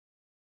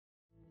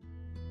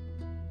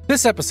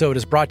This episode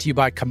is brought to you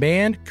by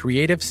Command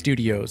Creative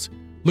Studios.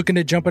 Looking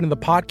to jump into the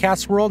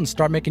podcast world and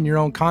start making your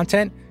own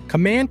content?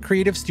 Command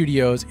Creative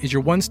Studios is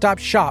your one-stop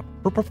shop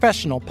for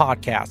professional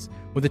podcasts.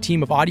 With a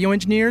team of audio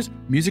engineers,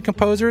 music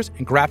composers,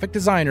 and graphic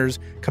designers,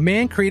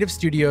 Command Creative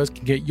Studios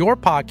can get your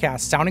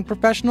podcast sounding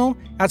professional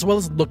as well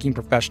as looking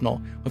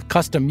professional with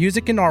custom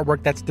music and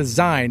artwork that's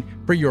designed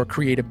for your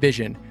creative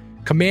vision.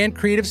 Command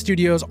Creative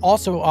Studios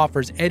also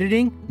offers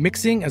editing,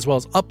 mixing, as well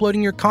as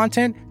uploading your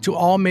content to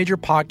all major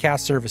podcast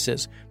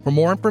services. For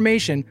more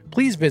information,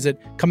 please visit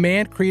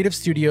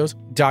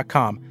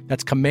commandcreativestudios.com.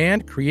 That's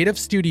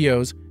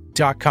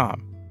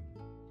commandcreativestudios.com.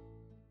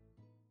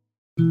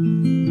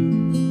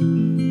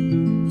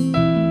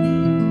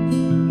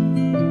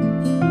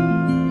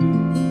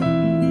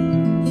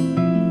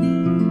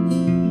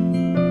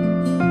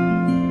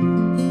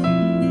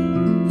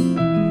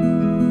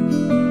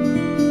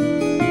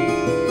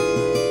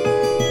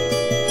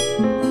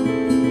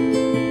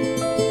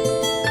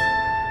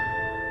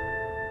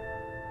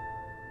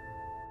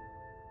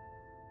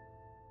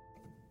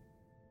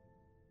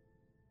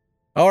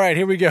 All right,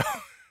 here we go.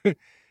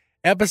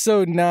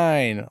 Episode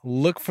 9,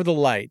 Look for the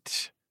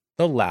Light,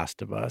 The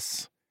Last of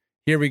Us.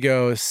 Here we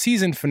go,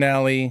 season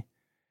finale.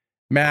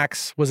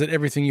 Max, was it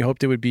everything you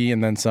hoped it would be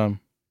and then some?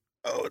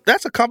 Oh,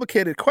 that's a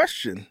complicated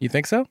question. You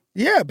think so?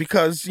 Yeah,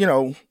 because,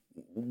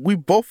 we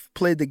both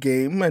played the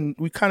game and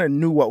we kind of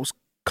knew what was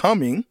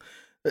coming.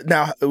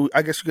 Now,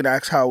 I guess you could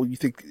ask how you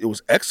think it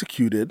was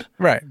executed.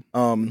 Right.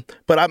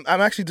 But I'm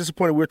actually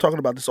disappointed. We were talking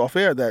about this off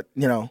air that,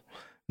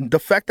 the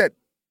fact that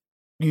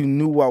you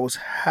knew what was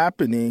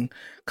happening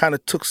kind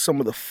of took some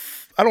of the,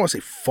 I don't want to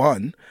say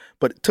fun,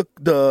 but it took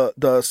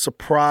the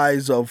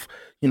surprise of,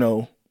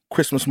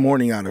 Christmas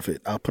morning out of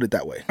it. I'll put it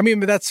that way. I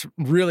mean, but that's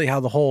really how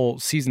the whole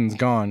season's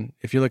gone,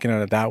 if you're looking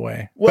at it that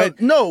way. Well,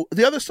 no,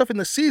 the other stuff in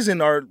the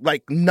season are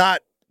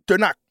they're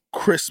not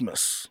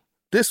Christmas.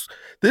 This,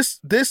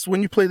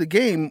 when you play the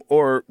game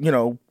or,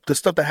 the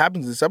stuff that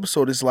happens in this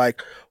episode is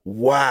like,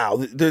 wow,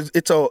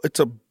 it's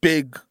a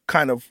big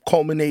kind of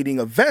culminating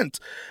event.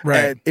 Right.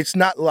 And it's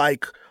not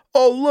like,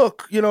 oh,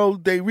 look,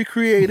 they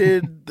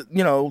recreated,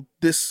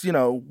 this,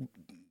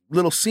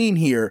 little scene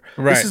here.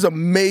 Right. This is a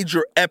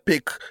major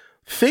epic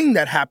thing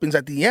that happens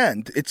at the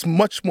end. It's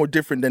much more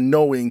different than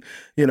knowing,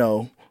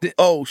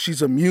 oh,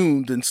 she's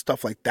immune and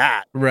stuff like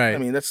that. Right. I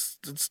mean, it's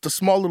the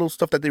small little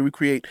stuff that they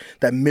recreate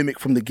that mimic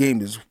from the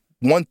game is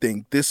one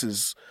thing. This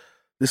is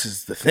the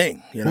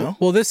thing,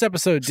 Well, this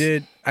episode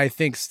did, I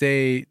think,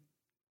 stay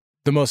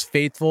the most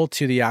faithful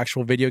to the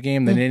actual video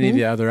game than any of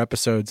the other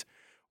episodes,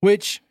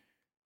 which,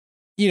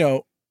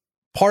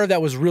 part of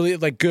that was really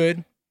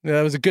good.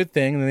 That was a good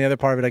thing. And then the other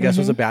part of it, I guess,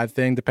 was a bad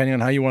thing, depending on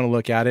how you want to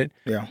look at it.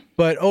 Yeah.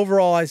 But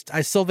overall, I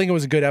still think it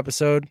was a good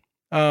episode.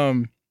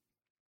 We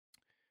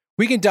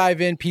can dive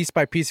in piece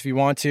by piece if you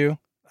want to.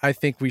 I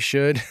think we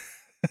should.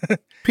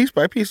 Piece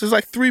by piece. There's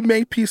like 3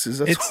 main pieces.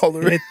 That's all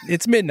there is.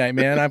 It's midnight,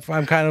 man.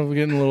 I'm kind of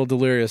getting a little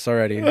delirious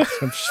already. I'm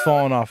just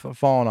falling off.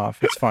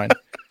 It's fine.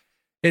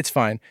 It's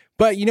fine.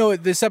 But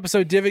what this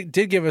episode did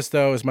give us,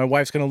 though, is my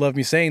wife's going to love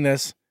me saying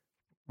this,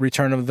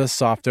 return of the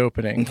soft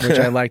opening, which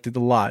I liked it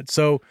a lot.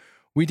 So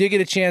we did get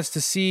a chance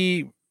to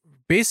see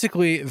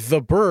basically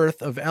the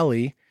birth of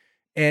Ellie.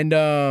 And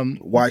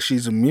why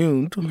she's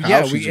immune.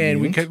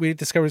 We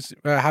discovered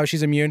how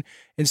she's immune.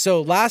 And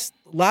so last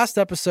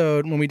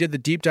episode, when we did the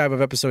deep dive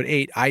of episode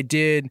 8, I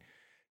did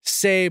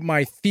say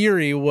my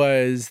theory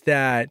was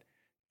that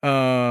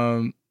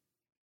the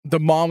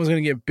mom was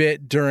going to get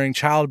bit during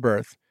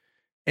childbirth,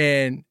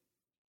 and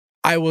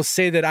I will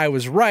say that I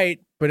was right,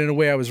 but in a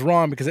way I was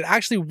wrong, because it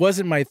actually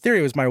wasn't my theory;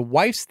 it was my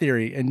wife's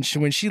theory. And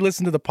when she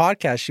listened to the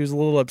podcast, she was a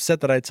little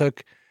upset that I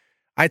took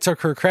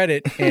her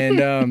credit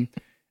and.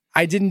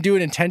 I didn't do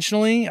it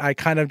intentionally. I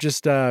kind of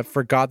just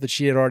forgot that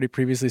she had already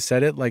previously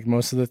said it, like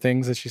most of the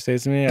things that she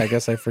says to me. I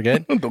guess I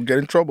forget. Don't get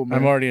in trouble, man.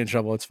 I'm already in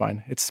trouble. It's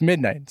fine. It's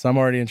midnight, so I'm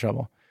already in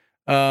trouble.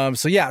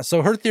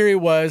 So her theory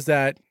was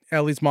that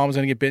Ellie's mom was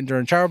going to get bitten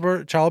during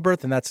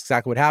childbirth, and that's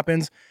exactly what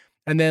happens.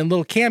 And then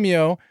little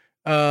cameo,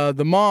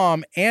 the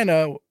mom,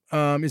 Anna,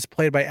 is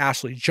played by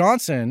Ashley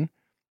Johnson,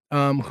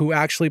 who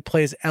actually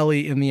plays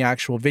Ellie in the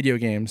actual video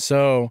game.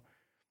 So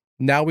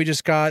now we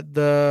just got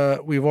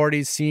we've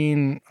already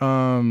seen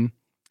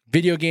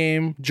video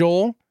game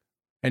Joel,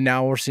 and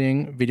now we're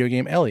seeing video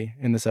game Ellie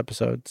in this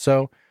episode.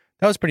 So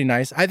that was pretty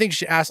nice. I think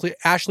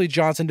Ashley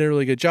Johnson did a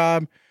really good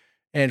job.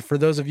 And for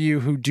those of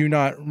you who do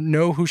not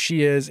know who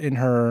she is in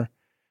her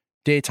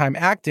daytime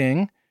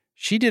acting,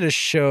 she did a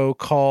show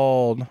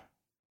called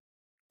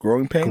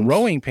Growing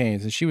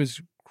Pains. And she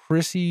was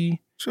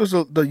Chrissy. She was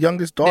the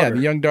youngest daughter. Yeah,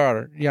 the young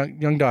daughter.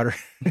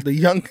 The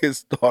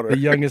youngest daughter. The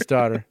youngest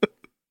daughter.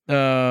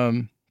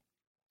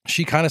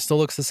 She kind of still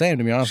looks the same,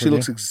 to be honest with you. She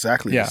looks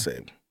exactly the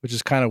same. Which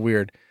is kind of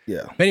weird.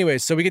 Yeah. But anyway,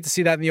 so we get to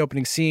see that in the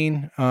opening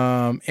scene.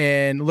 And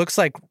it looks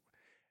like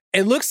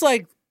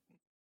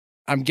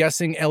I'm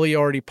guessing Ellie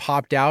already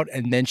popped out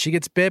and then she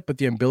gets bit, but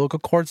the umbilical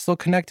cord's still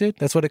connected.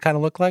 That's what it kind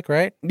of looked like,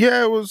 right?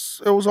 Yeah, it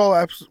was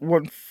all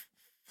one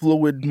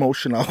fluid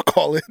motion, I'll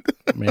call it.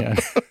 Man.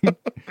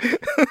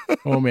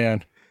 Oh,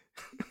 man.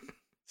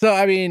 So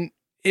I mean,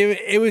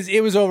 it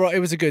was overall, it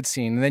was a good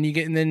scene. And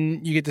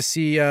then you get to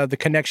see the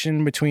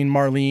connection between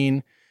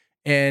Marlene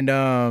and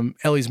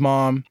Ellie's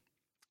mom.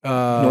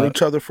 Known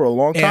each other for a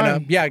long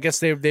time. Yeah, I guess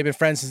they've been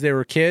friends since they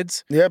were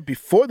kids. Yeah,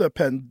 before the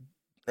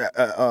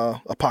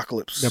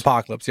apocalypse. The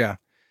apocalypse, yeah.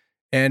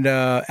 And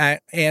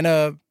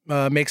Anna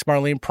makes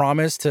Marlene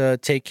promise to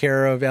take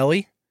care of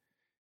Ellie,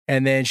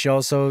 and then she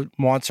also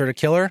wants her to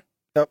kill her.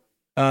 Yep.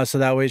 So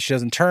that way she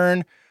doesn't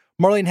turn.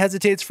 Marlene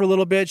hesitates for a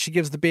little bit. She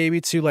gives the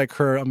baby to like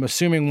her, I'm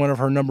assuming one of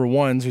her number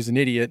ones, who's an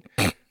idiot,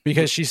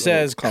 because she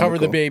says, cover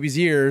the baby's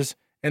ears,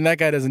 and that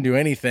guy doesn't do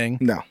anything.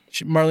 No.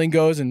 Marlene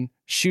goes and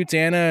shoots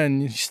Anna,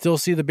 and you still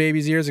see the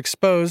baby's ears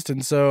exposed,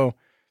 and so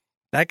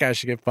that guy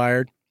should get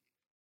fired.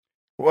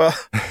 Well,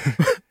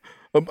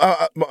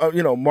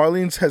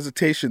 Marlene's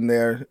hesitation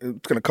there,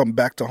 it's going to come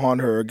back to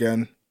haunt her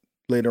again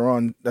later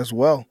on as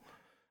well.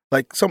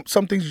 Like some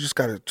things you just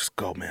got to just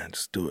go, man.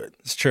 Just do it.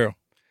 It's true.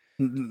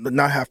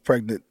 Not half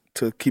pregnant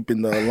to keep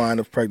in the line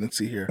of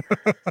pregnancy here.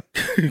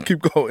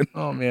 Keep going.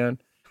 Oh, man.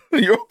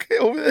 You okay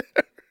over there?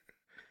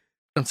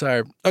 I'm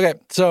sorry. Okay,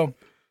 so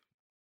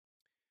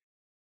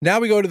now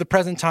we go to the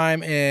present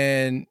time,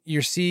 and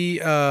you see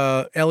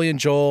Ellie and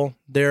Joel.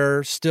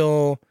 They're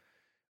still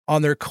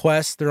on their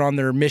quest. They're on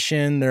their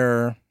mission.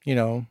 They're,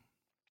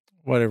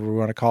 whatever we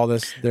want to call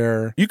this.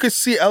 You could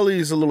see Ellie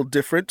is a little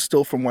different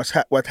still from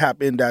what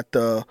happened at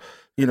the,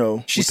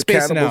 she's with the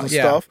cannibals out, and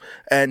stuff.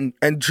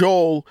 And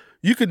Joel,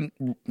 you can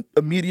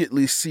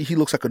immediately see he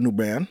looks like a new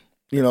man.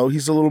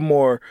 He's a little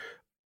more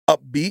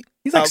upbeat.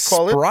 He's like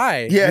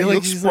spry. Yeah, he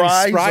looks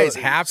spry. He's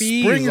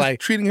happy. Spring he's is like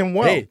treating him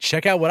well. Hey,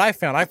 check out what I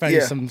found. I found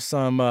you some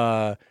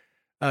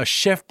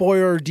Chef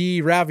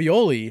Boyardee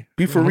ravioli.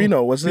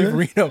 Beefarino, wasn't it?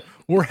 Beefarino.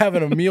 We're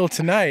having a meal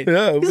tonight.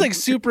 Yeah, he's like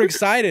super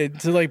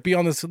excited to like be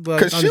on this.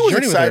 Because she was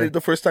excited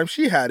the first time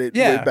she had it.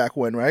 Yeah. Way back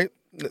when, right?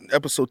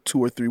 Episode 2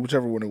 or 3,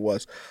 whichever one it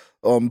was.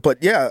 But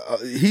yeah,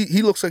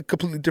 he looks like a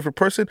completely different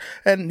person,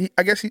 and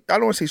I guess I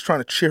don't want to say he's trying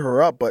to cheer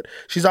her up, but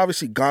she's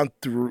obviously gone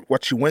through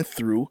what she went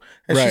through,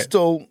 and she's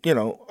still, I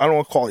don't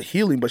want to call it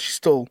healing, but she's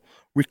still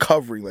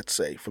recovering, let's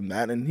say, from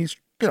that. And he's,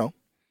 I don't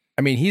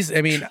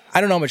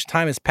know how much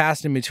time has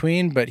passed in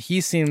between, but he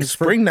seems it's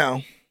spring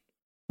now.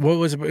 What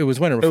was it? Was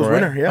winter before, it was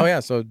winter, right? yeah. Oh yeah,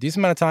 so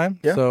decent amount of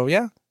time. Yeah. So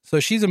yeah, so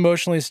she's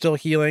emotionally still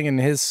healing, and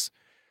his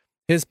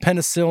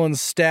penicillin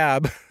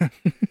stab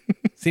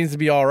seems to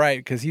be all right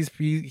because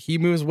he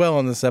moves well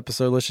in this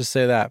episode. Let's just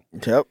say that.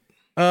 Yep.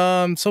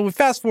 So we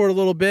fast forward a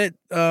little bit.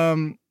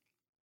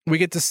 We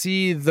get to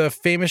see the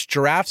famous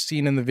giraffe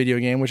scene in the video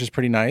game, which is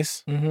pretty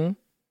nice. Mm-hmm.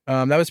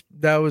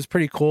 That was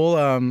pretty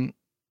cool.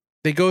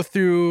 They go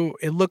through.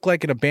 It looked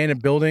like an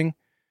abandoned building,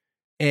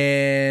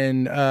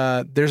 and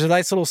there's a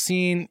nice little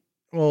scene.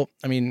 Well,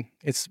 I mean,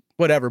 it's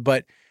whatever,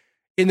 but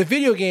in the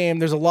video game,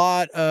 there's a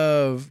lot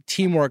of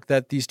teamwork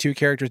that these two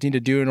characters need to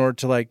do in order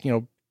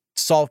to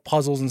solve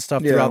puzzles and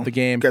stuff throughout the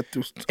game. Get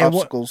through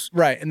obstacles.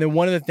 Right. And then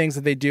one of the things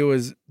that they do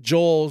is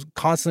Joel's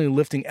constantly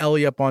lifting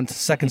Ellie up onto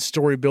second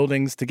story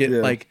buildings to get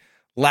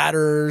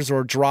ladders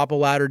or drop a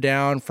ladder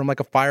down from a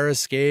fire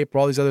escape or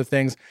all these other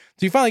things.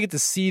 So you finally get to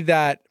see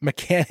that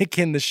mechanic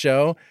in the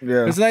show.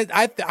 Yeah. It was nice.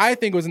 I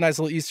think it was a nice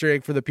little Easter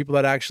egg for the people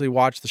that actually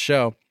watch the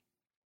show.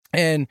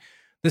 And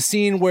the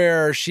scene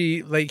where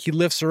he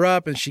lifts her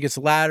up and she gets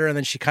a ladder and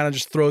then she kind of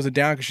just throws it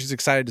down because she's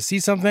excited to see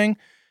something.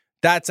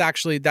 That's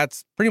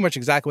pretty much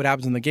exactly what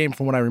happens in the game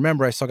from what I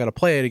remember. I still got to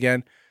play it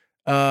again.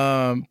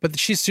 But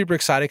she's super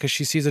excited because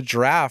she sees a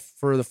giraffe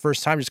for the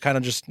first time, just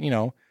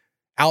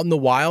out in the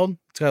wild.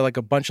 It's got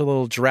a bunch of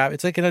little giraffe.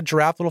 It's like in a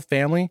giraffe little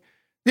family.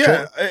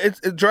 Yeah,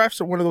 giraffes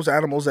are one of those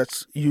animals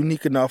that's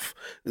unique enough.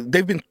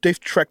 They've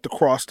trekked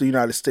across the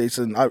United States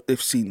and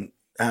I've seen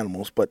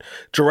animals, but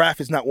giraffe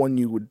is not one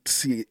you would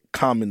see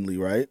commonly,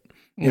 right?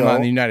 Not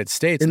in the United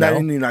States. Not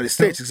in the United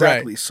States,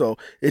 exactly. Right. So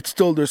it's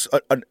still, there's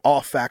an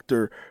awe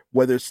factor,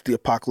 whether it's the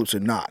apocalypse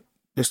or not.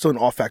 There's still an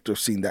awe factor of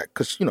seeing that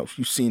because,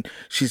 you've seen,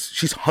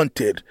 she's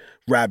hunted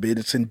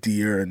rabbits and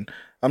deer, and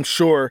I'm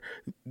sure,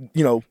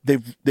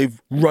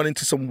 they've run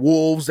into some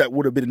wolves that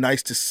would have been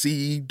nice to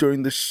see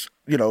during this,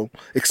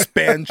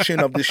 expansion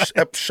of this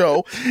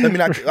show. I mean,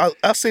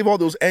 I'll save all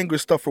those anger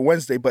stuff for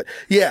Wednesday, but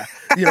yeah,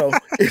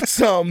 it's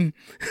good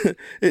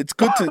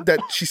that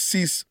she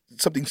sees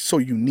something so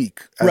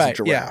unique as a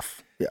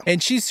giraffe. Yeah.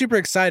 And she's super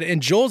excited,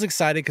 and Joel's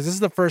excited because this is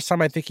the first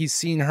time I think he's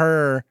seen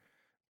her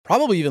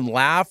probably even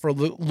laugh or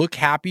look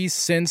happy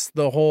since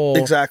the whole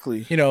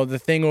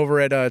the thing over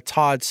at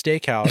Todd's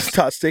Steakhouse.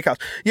 Todd's Steakhouse,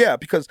 yeah,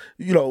 because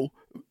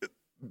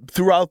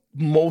throughout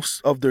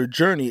most of their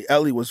journey,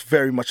 Ellie was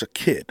very much a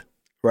kid,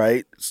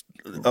 right?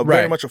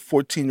 Very much a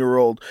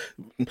 14-year-old,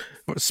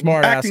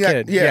 smart ass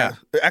kid.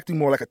 Acting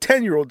more like a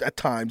 10-year-old at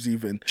times,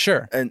 even.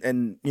 Sure.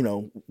 And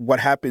what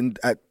happened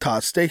at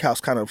Todd's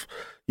Steakhouse kind of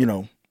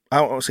I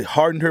don't want to say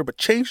hardened her, but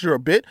changed her a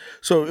bit.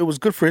 So it was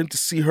good for him to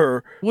see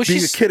her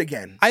being a kid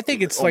again. I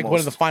think it's almost one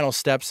of the final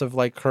steps of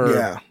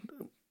her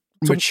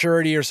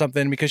maturity or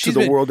something, because she's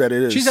the world that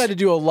it is. She's had to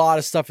do a lot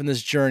of stuff in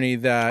this journey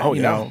that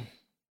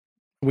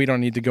we don't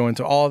need to go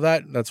into all of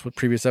that. That's what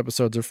previous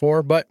episodes are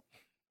for. But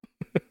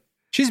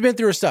she's been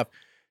through her stuff.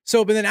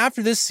 So, but then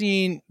after this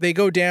scene, they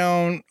go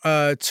down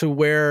to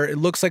where it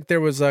looks like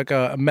there was like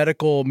a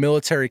medical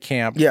military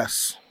camp.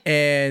 Yes.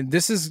 And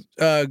this is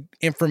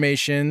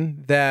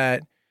information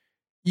that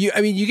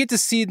you get to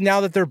see now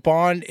that their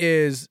bond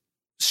is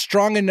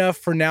strong enough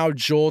for now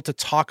Joel to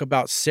talk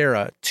about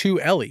Sarah to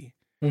Ellie.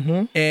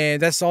 Mm-hmm.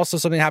 And that's also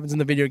something that happens in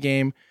the video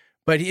game.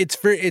 But it's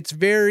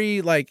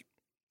very like,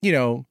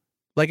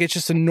 like it's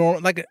just a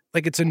normal, like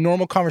it's a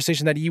normal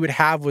conversation that he would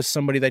have with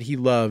somebody that he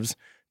loves,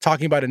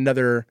 talking about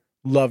another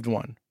loved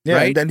one. Yeah,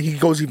 right? And then he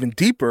goes even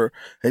deeper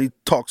and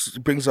he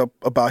brings up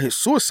about his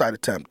suicide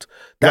attempt.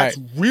 That's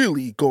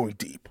really going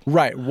deep.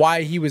 Right.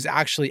 Why he was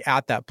actually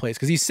at that place.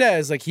 Because he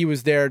says like he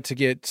was there to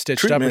get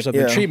stitched up or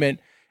something, treatment.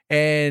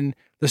 And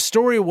the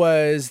story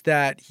was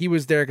that he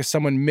was there because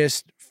someone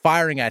missed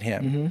firing at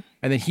him. Mm-hmm.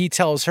 And then he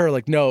tells her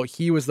like, no,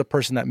 he was the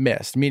person that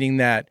missed, meaning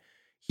that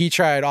he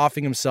tried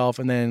offing himself,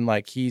 and then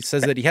like he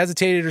says that he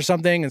hesitated or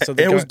something, and so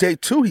it was day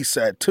 2. He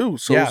said too,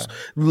 so it was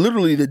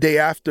literally the day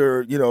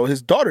after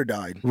his daughter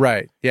died.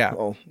 Right. Yeah.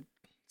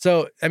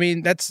 So I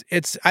mean, I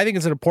think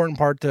it's an important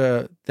part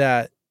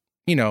that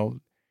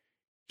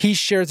he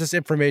shares this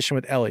information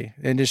with Ellie,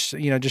 and just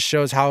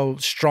shows how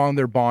strong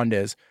their bond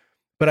is.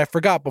 But I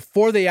forgot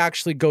before they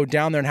actually go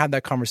down there and have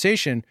that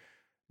conversation,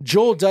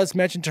 Joel does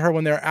mention to her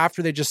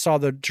after they just saw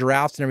the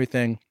giraffes and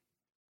everything,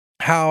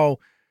 how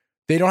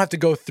they don't have to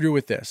go through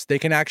with this. They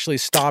can actually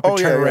stop and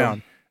turn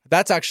around.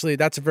 That's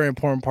a very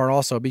important part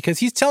also, because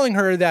he's telling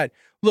her that,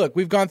 look,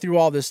 we've gone through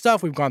all this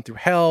stuff. We've gone through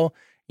hell.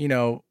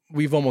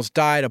 We've almost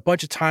died a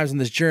bunch of times in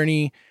this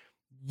journey.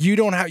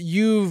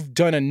 You've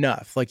done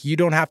enough. Like, you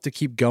don't have to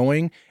keep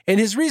going. And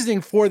his reasoning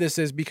for this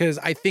is because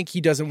I think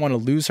he doesn't want to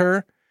lose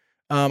her.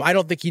 I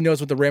don't think he knows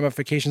what the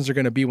ramifications are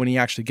going to be when he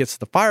actually gets to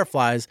the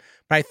Fireflies.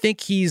 But I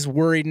think he's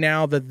worried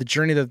now that the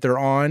journey that they're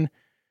on,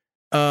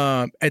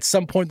 at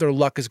some point their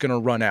luck is going to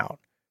run out,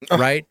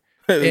 right?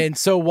 And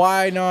so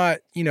why not,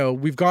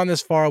 we've gone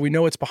this far, we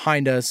know it's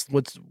behind us,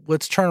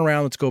 let's turn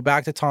around, let's go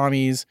back to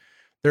Tommy's.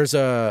 There's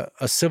a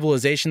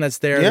civilization that's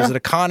there, there's an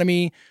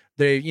economy,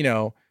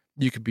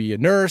 you could be a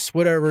nurse,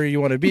 whatever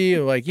you want to be,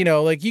 like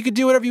you could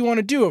do whatever you want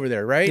to do over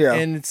there, right? Yeah.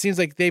 And it seems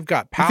like they've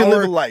got power. You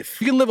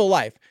can live a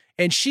life.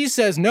 And she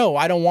says, no,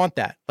 I don't want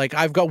that. Like,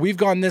 we've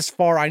gone this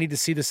far. I need to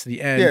see this to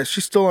the end. Yeah,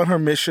 she's still on her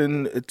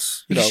mission.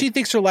 It's, she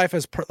thinks her life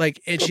is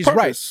and she's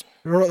purpose.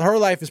 Right. Her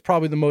life is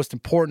probably the most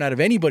important out of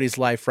anybody's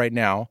life right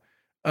now.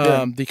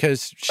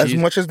 Because as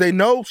much as they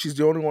know, she's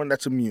the only one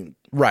that's immune.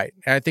 Right.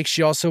 And I think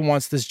she also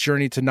wants this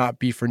journey to not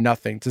be for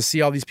nothing, to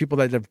see all these people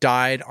that have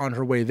died on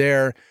her way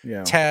there.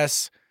 Yeah.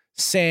 Tess,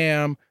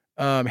 Sam,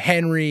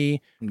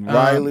 Henry,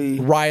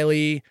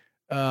 Riley,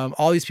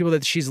 all these people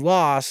that she's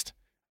lost.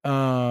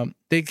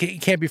 They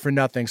can't be for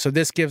nothing. So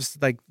this gives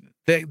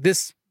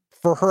this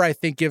for her, I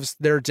think, gives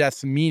their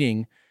death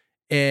meaning,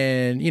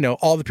 and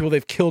all the people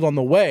they've killed on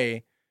the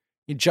way,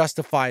 it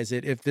justifies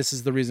it if this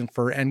is the reason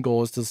for end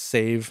goal is to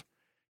save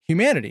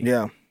humanity.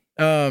 Yeah.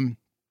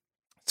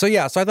 So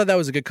I thought that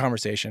was a good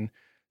conversation.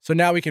 So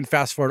now we can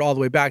fast forward all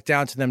the way back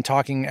down to them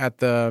talking at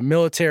the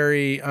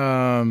military,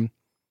 the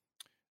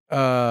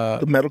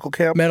medical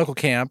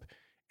camp,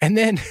 and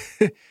then.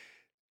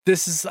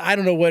 This is, I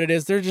don't know what it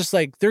is. They're just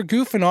like, they're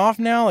goofing off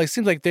now. Like, it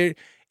seems like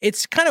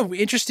it's kind of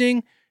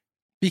interesting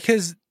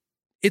because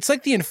it's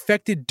like the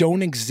infected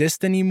don't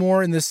exist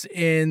anymore in this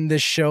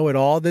show at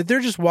all. That they're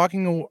just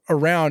walking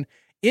around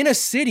in a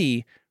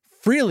city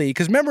freely.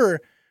 Because remember,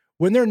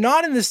 when they're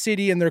not in the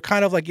city and they're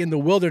kind of like in the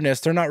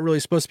wilderness, they're not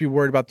really supposed to be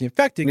worried about the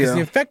infected, because the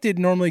infected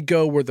normally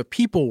go where the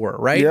people were,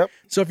 right? Yep.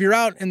 So if you're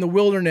out in the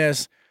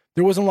wilderness,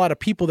 there wasn't a lot of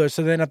people there,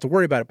 so they didn't have to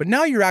worry about it. But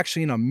now you're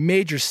actually in a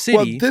major city.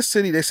 Well, this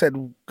city, they said,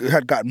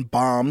 had gotten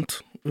bombed,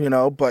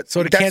 but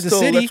so did Kansas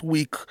City? That's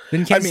weak.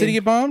 Didn't Kansas City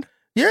get bombed?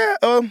 Yeah,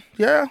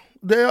 yeah.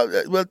 They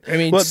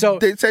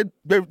said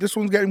this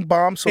one's getting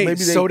bombed, so maybe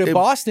so did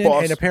Boston,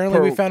 and apparently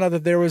we found out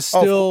that there was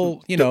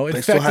still,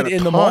 infected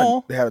in the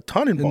mall. They had a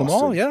ton in Boston. In the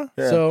mall, yeah.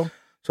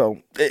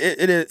 So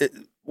it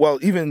well,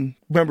 even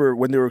remember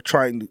when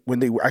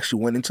they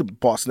actually went into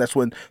Boston, that's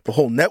when the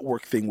whole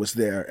network thing was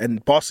there,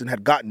 and Boston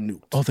had gotten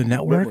nuked. Oh, the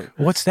network? Remember?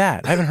 What's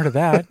that? I haven't heard of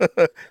that.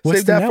 What's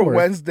Save that for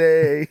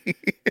Wednesday.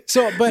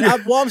 So,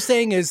 but what I'm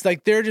saying is,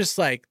 like, they're just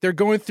like, they're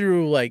going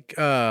through like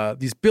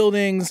these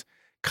buildings,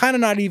 kind of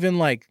not even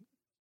like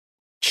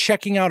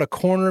checking out a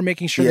corner,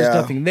 making sure there's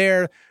nothing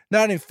there.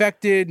 Not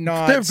infected,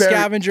 not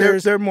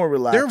scavengers. They're more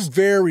relaxed. They're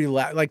very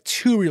relaxed, like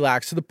too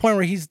relaxed, to the point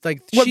where he's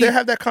like... Well, they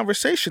have that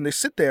conversation. They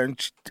sit there,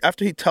 and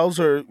after he tells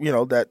her,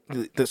 that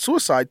the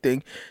suicide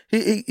thing,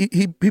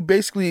 he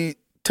basically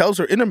tells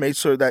her,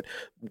 intimates her that,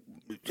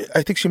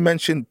 I think she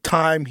mentioned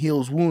time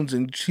heals wounds,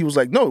 and she was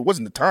like, no, it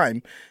wasn't the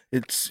time.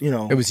 It's,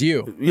 It was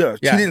you. Yeah,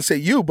 she didn't say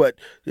you, but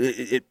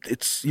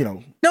it's,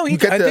 No, I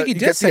think he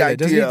did say that.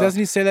 Doesn't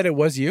he say that it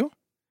was you?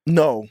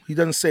 No, he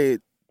doesn't say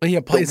it.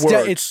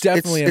 It's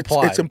definitely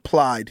implied. It's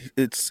implied.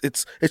 It's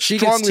she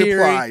strongly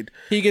implied.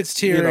 He gets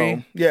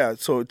teary.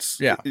 So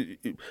it's I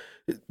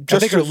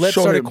think her lips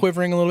started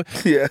quivering a little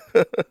bit. Yeah.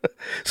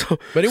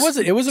 But it was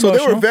so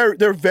emotional.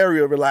 they're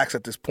very relaxed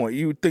at this point.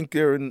 You would think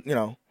they're in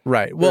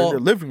Right. They're in Well, their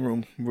living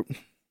room.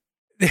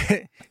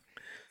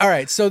 all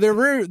right. So they're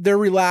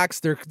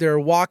relaxed. They're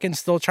walking,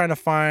 still trying to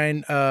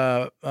find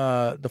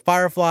the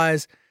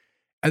Fireflies,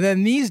 and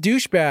then these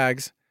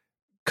douchebags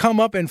come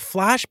up and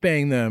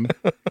flashbang them.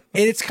 And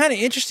it's kind of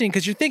interesting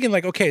because you're thinking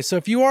like, okay, so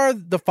if you are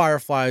the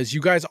Fireflies,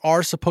 you guys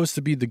are supposed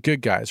to be the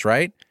good guys,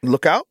 right?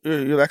 Lookout?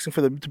 You're asking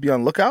for them to be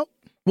on lookout?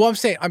 Well, I'm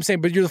saying,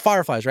 but you're the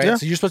Fireflies, right? Yeah.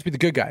 So you're supposed to be the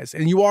good guys,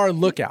 and you are on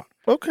lookout.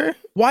 Okay.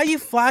 Why are you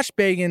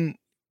flashbanging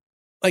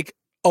like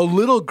a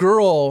little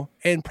girl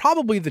and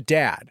probably the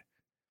dad?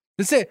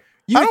 That's it.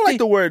 I don't like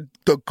the word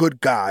 "the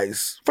good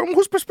guys." From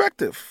whose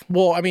perspective?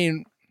 Well, I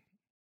mean,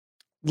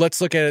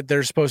 let's look at it.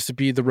 They're supposed to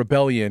be the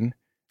rebellion,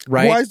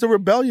 right? Why is the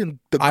rebellion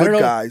the I don't good know.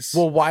 guys?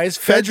 Well, why is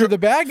Fedra the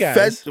bad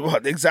guys? Well,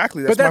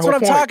 exactly. But that's my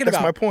what whole I'm point. talking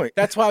about. That's my point.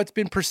 That's how it's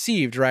been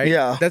perceived, right?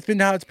 Yeah. That's been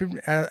how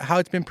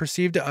it's been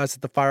perceived to us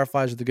that the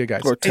Fireflies are the good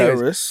guys. Or Anyways,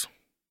 terrorists.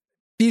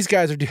 these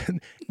guys are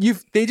doing.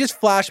 They just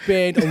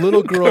flashbanged a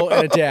little girl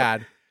and a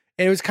dad,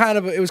 and it was kind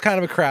of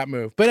a crap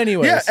move. But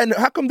anyways, Yeah, and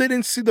how come they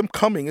didn't see them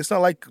coming? It's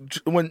not like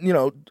when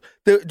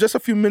just a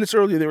few minutes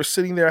earlier they were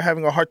sitting there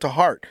having a heart to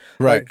heart.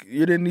 Right. Like,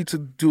 you didn't need to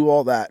do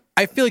all that.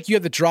 I feel like you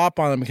have the drop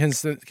on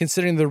them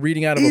considering they're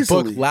reading out of a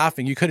Easily. book,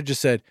 laughing. You could have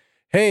just said,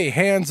 "Hey,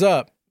 hands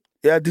up!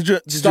 Yeah. Did you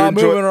Stop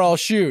enjoy, moving, or I'll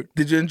shoot."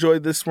 Did you enjoy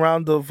this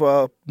round of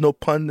no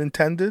pun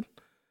intended?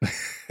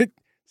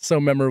 So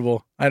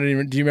memorable. I don't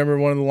even. Do you remember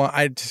one of the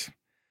lines?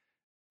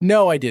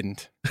 No, I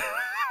didn't.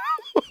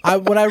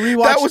 When I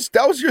rewatched,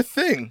 that was your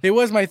thing. it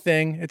was my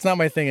thing. It's not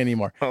my thing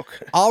anymore.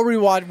 Okay. I'll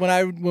rewatch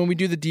when we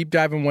do the deep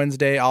dive on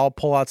Wednesday. I'll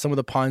pull out some of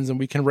the puns and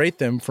we can rate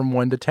them from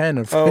 1 to 10.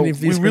 If Oh, any of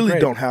these we were really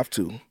great. don't have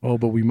to. Oh,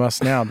 but we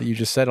must now that you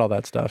just said all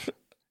that stuff.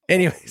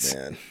 Anyways,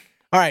 Man.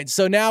 all right.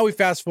 So now we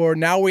fast forward.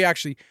 Now we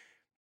actually,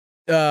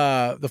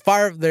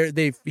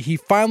 he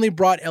finally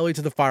brought Ellie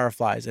to the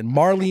Fireflies, and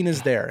Marlene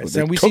is there. And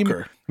They so took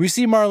her. we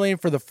see Marlene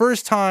for the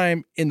first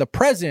time in the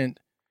present.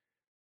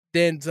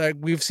 Then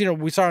we've seen her.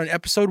 We saw her in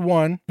episode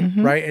 1,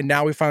 Mhm. right? And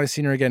now we finally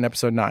seen her again in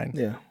episode 9.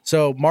 Yeah.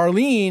 So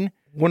Marlene,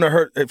 Wouldn't have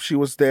hurt if she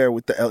was there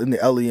with in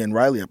the Ellie and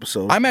Riley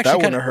episode. I'm actually that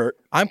wouldn't have hurt.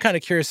 I'm kind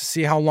of curious to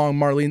see how long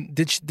Marlene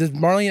did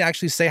Marlene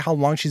actually say how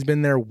long she's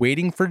been there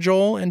waiting for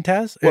Joel and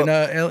Tess? Well,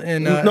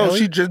 No, no,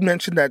 she just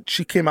mentioned that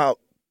she came out.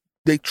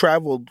 She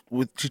traveled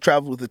with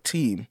a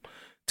team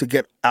to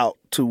get out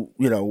to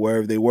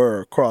wherever they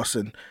were across,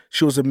 and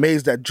she was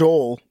amazed that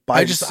Joel by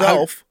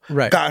himself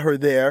right. got her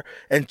there.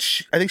 And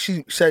I think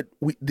she said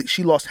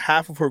she lost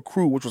half of her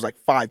crew, which was like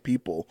 5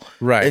 people,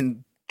 Right.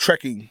 in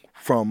trekking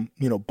from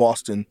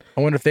Boston.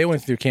 I wonder if they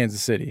went through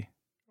Kansas City,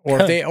 or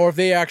if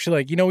they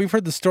actually we've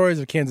heard the stories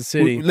of Kansas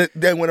City.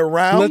 They went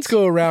around. Let's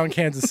go around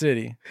Kansas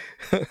City.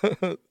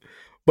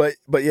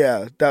 But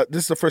yeah,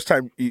 this is the first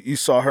time you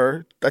saw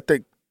her. I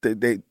think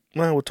they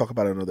we'll talk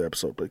about it in another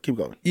episode, but keep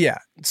going. Yeah.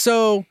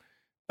 So,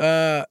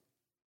 Marlene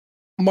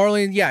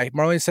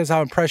says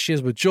how impressed she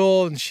is with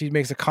Joel, and she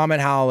makes a comment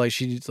how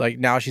she's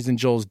now she's in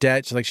Joel's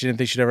debt. She's she didn't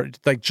think she'd ever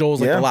Joel's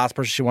the last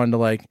person she wanted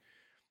to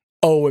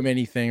owe him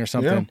anything or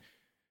something.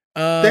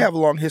 They have a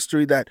long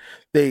history that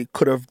they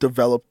could have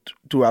developed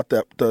throughout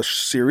the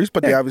series,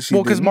 but they obviously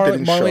because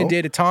didn't Marlene show.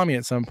 dated Tommy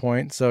at some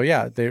point. So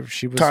yeah,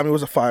 she was. Tommy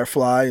was a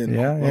Firefly and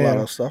Yeah, a lot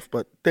of stuff,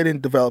 but they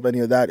didn't develop any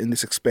of that in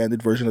this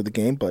expanded version of the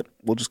game. But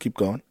we'll just keep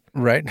going.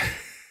 Right.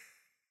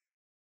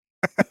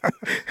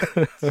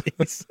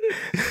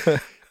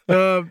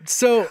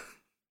 So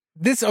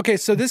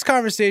this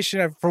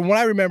conversation, from what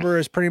I remember,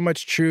 is pretty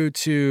much true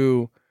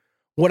to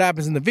what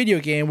happens in the video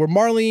game, where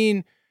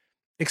Marlene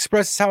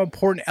expresses how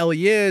important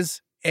Ellie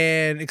is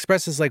and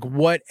expresses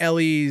what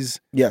Ellie's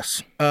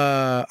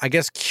I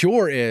guess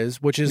cure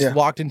is, which is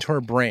locked into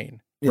her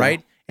brain,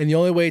 right? And the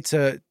only way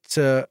to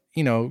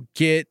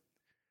get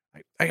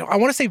I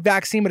want to say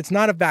vaccine, but it's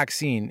not a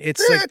vaccine.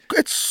 It's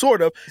it's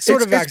sort of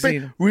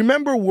vaccine.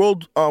 Remember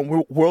World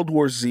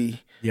War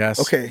Z? Yes.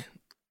 Okay.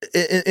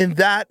 In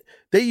that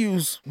they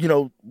use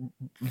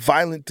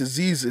violent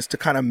diseases to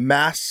kind of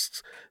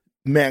mask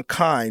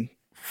mankind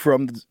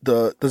from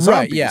the zombies.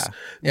 Right, yeah.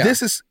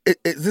 This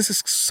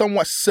is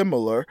somewhat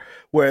similar,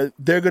 where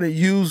they're going to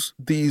use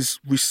these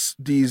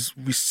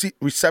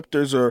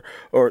receptors or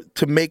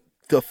to make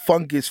the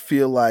fungus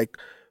feel like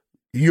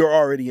you're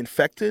already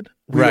infected.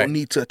 We don't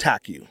need to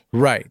attack you.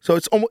 Right. So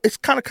it's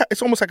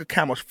almost like a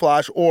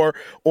camouflage,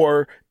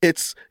 or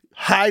it's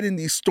hide in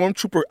these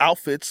stormtrooper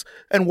outfits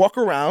and walk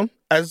around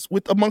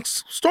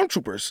amongst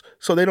stormtroopers,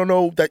 so they don't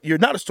know that you're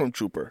not a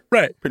stormtrooper.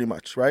 Right. Pretty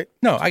much, right?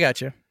 No, I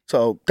got you.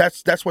 So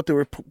that's what they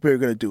were going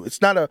to do.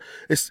 It's not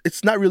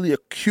really a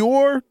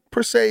cure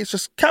per se. It's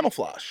just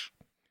camouflage,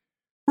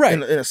 right?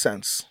 In a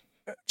sense.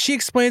 She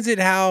explains it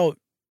how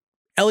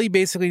Ellie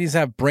basically needs to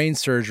have brain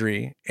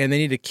surgery, and they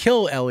need to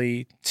kill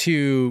Ellie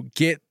to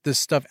get the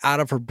stuff out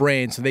of her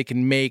brain so they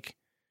can make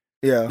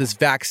this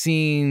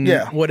vaccine,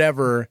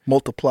 whatever,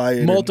 multiply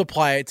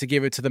it to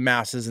give it to the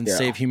masses and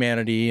save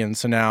humanity. And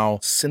so now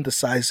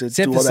synthesize it,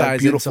 do all that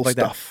beautiful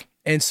stuff. That.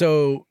 And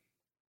so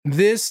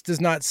this does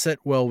not sit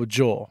well with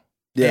Joel.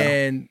 Yeah.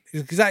 And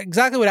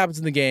exactly what happens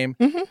in the game.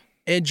 Mm-hmm.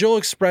 And Joel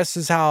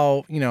expresses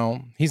how,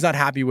 he's not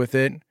happy with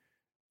it.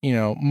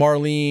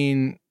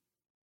 Marlene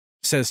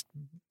says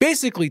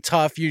basically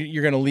tough,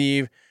 you're going to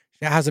leave,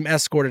 has him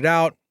escorted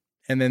out.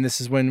 And then this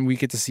is when we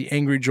get to see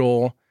angry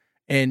Joel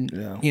and,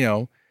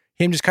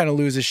 him just kind of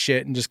lose his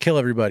shit and just kill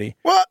everybody.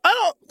 Well,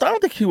 I don't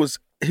think he was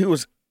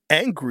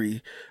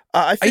angry.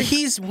 I think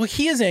he is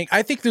angry.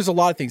 I think there's a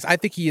lot of things. I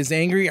think he is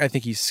angry. I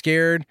think he's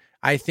scared.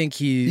 I think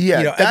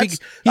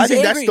I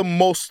think that's the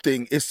most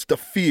thing is the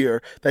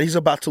fear that he's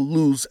about to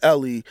lose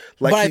Ellie.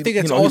 Like, but I think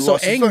it's also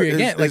angry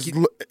again.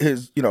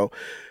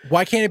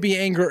 Why can't it be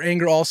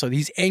anger also?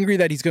 He's angry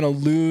that he's going to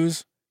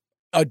lose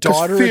a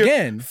daughter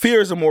again.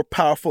 Fear is a more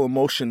powerful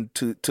emotion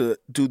to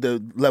do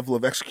the level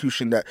of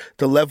execution, that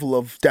the level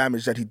of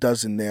damage that he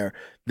does in there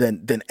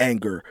than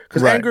anger.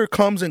 Because anger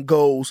comes and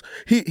goes.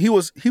 He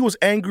was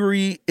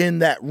angry in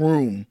that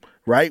room,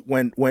 right?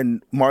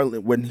 When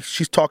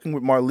she's talking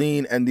with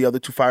Marlene and the other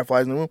two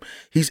Fireflies in the room,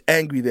 he's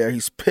angry there.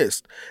 He's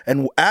pissed.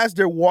 And as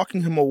they're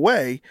walking him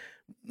away,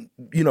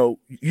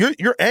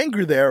 you're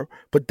angry there,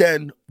 but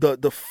then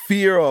the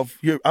fear of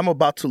I'm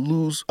about to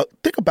lose.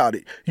 Think about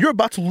it. You're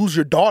about to lose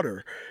your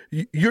daughter.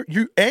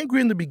 You're angry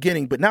in the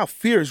beginning, but now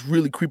fear is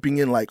really creeping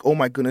in. Like, oh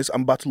my goodness,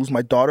 I'm about to lose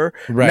my daughter.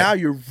 Right. Now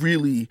you're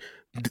really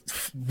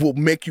will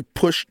make you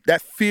push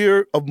that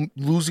fear of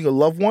losing a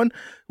loved one.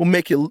 Will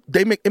make you.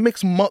 It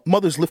makes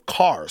mothers lift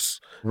cars.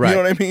 Right. You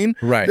know what I mean?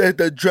 Right.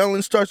 The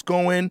adrenaline starts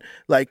going.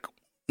 Like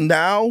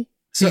now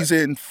he's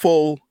in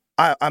full.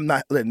 I'm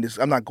not letting this.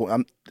 I'm not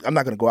going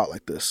to go out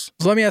like this.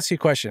 So let me ask you a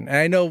question. And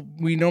I know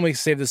we normally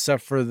save this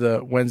stuff for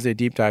the Wednesday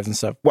deep dives and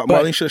stuff. What,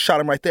 Marlene should have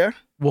shot him right there?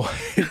 Well,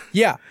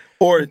 yeah.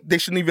 Or they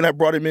shouldn't even have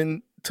brought him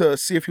in to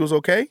see if he was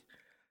okay?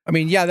 I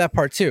mean, yeah, that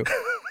part too.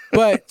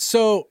 But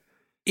so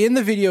in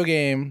the video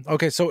game,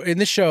 okay, so in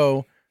the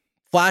show,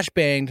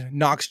 flashbanged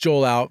knocks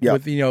Joel out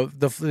with he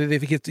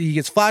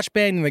gets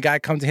flashbanged and the guy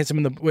comes and hits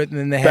him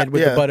in the head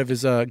with the butt of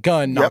his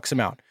gun, knocks him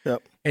out.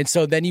 Yep. And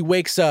so then he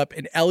wakes up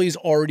and Ellie's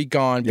already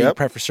gone, being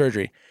prepped for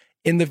surgery.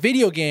 In the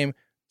video game,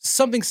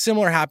 something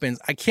similar happens.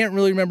 I can't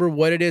really remember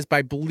what it is, but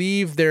I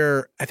believe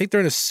they're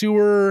in a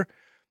sewer.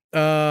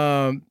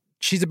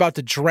 She's about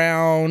to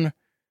drown.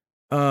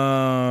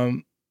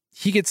 Something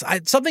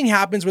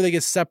happens where they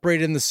get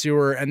separated in the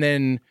sewer, and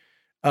then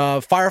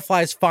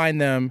Fireflies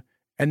find them,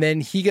 and then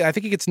I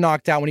think he gets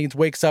knocked out when he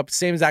wakes up.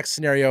 Same exact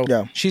scenario.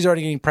 Yeah. She's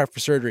already getting prepped for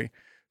surgery.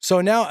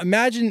 So now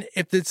imagine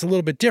if it's a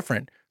little bit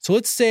different. So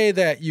let's say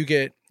that you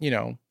get,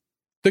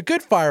 the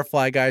good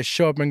Firefly guys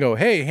show up and go,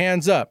 "Hey,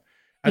 hands up,"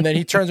 and then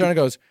he turns around and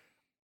goes,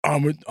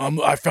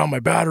 I found my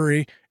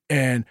battery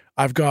and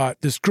I've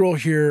got this girl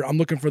here. I'm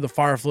looking for the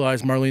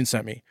Fireflies Marlene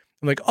sent me.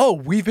 I'm like, "Oh,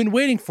 we've been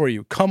waiting for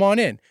you. Come on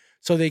in."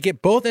 So they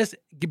both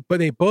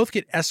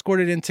get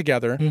escorted in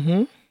together.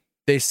 Mm-hmm.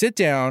 They sit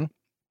down.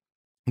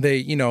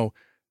 They,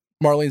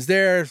 Marlene's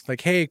there. Like,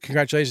 "Hey,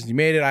 congratulations, you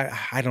made it.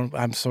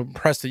 I'm so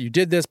impressed that you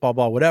did this. Blah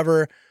blah,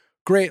 whatever.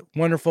 Great,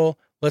 wonderful.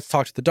 Let's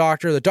talk to the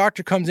doctor." The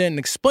doctor comes in and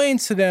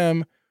explains to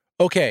them,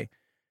 "Okay,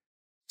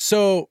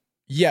 so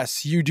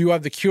yes, you do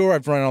have the cure.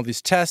 I've run all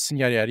these tests and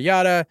yada yada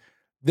yada.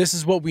 This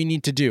is what we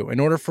need to do. In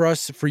order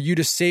for you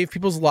to save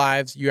people's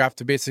lives, you have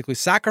to basically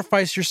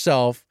sacrifice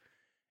yourself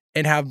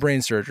and have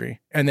brain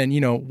surgery. And then,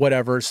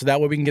 whatever. So that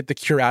way we can get the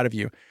cure out of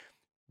you."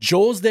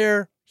 Joel's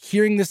there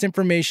hearing this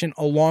information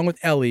along with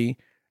Ellie.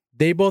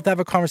 They both have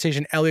a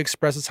conversation. Ellie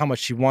expresses how much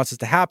she wants this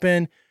to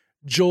happen.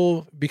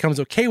 Joel becomes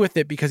okay with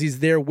it because he's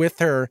there with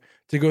her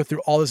to go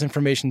through all this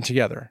information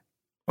together.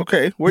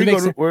 Okay, where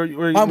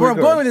I'm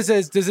going with this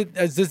is,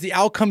 does the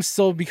outcome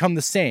still become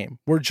the same,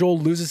 where Joel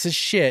loses his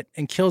shit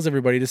and kills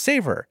everybody to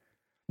save her?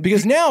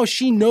 Because now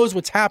she knows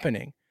what's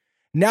happening.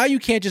 Now you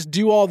can't just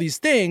do all these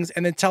things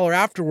and then tell her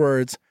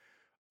afterwards,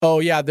 "Oh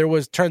yeah,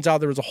 turns out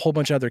there was a whole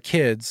bunch of other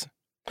kids."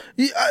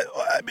 Yeah,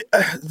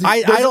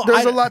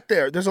 there's a lot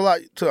there. There's a lot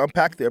to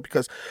unpack there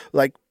because,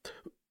 like,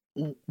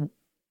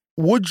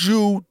 would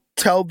you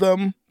tell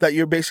them that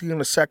you're basically going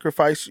to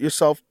sacrifice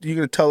yourself? You're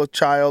going to tell a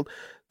child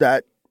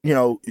that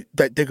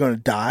that they're going to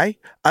die?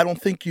 I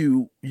don't think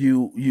you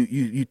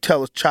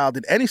tell a child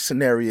in any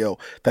scenario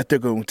that they're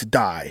going to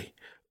die.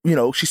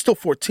 She's still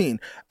 14.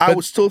 I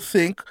would still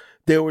think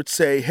they would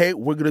say, "Hey,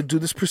 we're going to do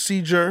this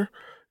procedure.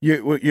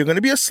 You're going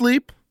to be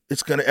asleep.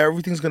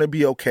 Everything's going to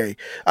be okay."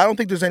 I don't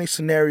think there's any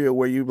scenario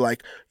where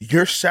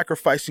you're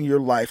sacrificing your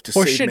life to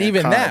save mankind. Or shit,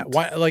 even that.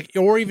 Why,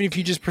 or even if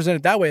you just present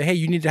it that way, "Hey,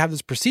 you need to have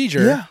this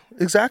procedure." Yeah,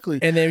 exactly.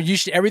 And then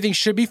everything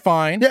should be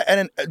fine. Yeah,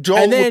 and then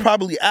Joel would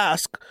probably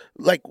ask,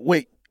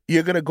 "Wait,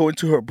 you're going to go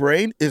into her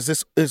brain?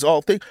 Is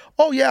all thing?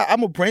 Oh yeah,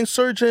 I'm a brain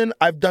surgeon.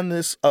 I've done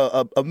this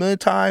a million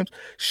times.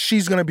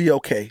 She's going to be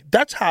okay."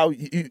 That's how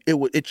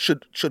it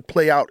should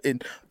play out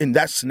in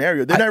that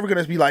scenario. They're never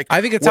going to be like, I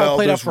think it's how it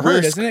played out for her,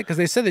 isn't it? Because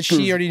they said that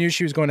she already knew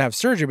she was going to have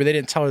surgery, but they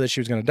didn't tell her that she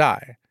was going to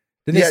die.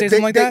 Did they say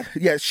something like that?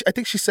 Yeah, I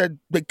think she said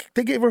they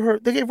gave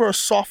her a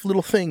soft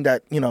little thing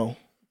that,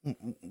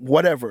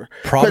 whatever.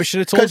 Probably should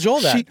have told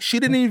Joel that.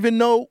 She didn't even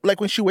know, like,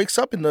 when she wakes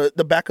up in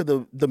the back of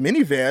the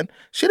minivan,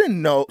 she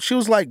didn't know. She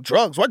was like,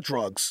 "Drugs? What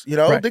drugs?"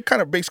 Right. They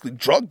kind of basically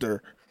drugged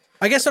her.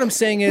 I guess what I'm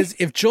saying is,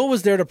 if Joel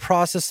was there to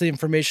process the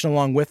information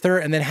along with her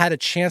and then had a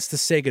chance to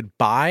say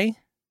goodbye,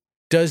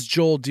 Does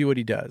Joel do what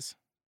he does?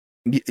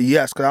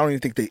 Yes, because I don't even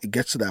think it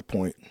gets to that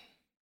point.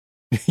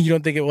 You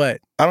don't think it what?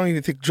 I don't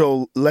even think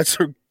Joel lets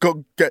her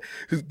go get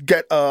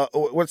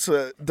what's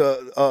the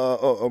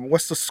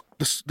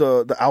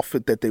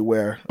outfit that they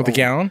wear? With the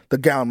gown? The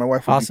gown. My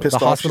wife would be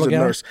pissed off. She's a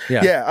nurse.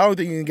 Yeah. I don't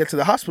think you can get to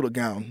the hospital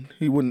gown.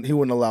 He wouldn't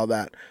allow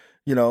that.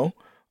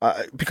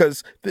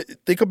 Because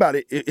think about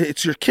it.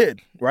 It's your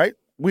kid, right?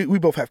 We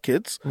both have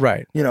kids,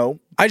 right?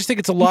 I just think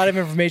it's a lot of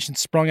information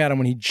sprung at him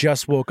when he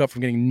just woke up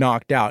from getting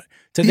knocked out.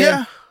 To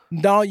then,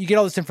 now you get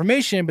all this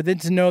information, but then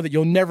to know that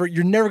you're never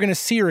going to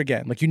see her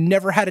again. Like you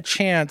never had a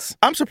chance.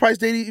 I'm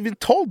surprised they even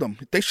told him.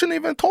 They shouldn't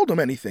even told him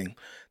anything.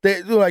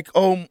 They're like,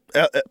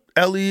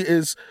 Ellie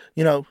is,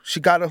 she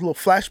got a little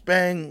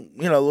flashbang,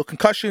 a little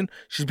concussion.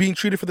 She's being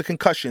treated for the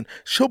concussion.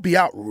 She'll be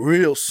out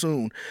real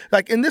soon.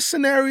 Like in this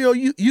scenario,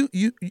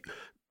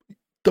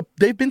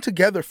 they've been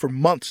together for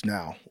months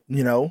now,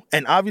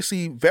 and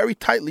obviously very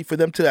tightly for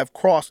them to have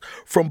crossed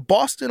from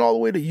Boston all the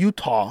way to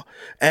Utah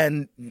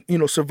and,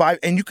 survive.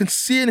 And you can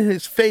see it in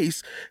his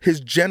face,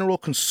 his general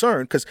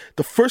concern, because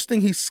the first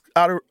thing he's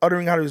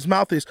uttering out of his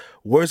mouth is,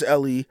 where's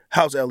Ellie?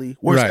 How's Ellie?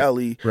 Where's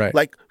Ellie? Right.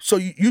 Like, so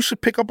you should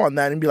pick up on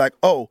that and be like,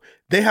 oh,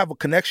 they have a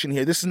connection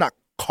here. This is not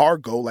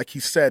cargo, like he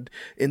said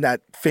in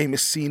that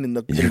famous scene in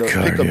the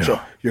pickup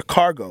show. Your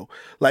cargo.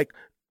 Like,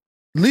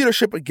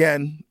 leadership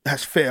again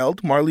has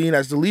failed. Marlene,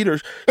 as the leader,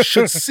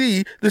 should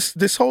see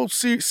this whole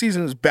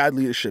season is bad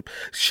leadership.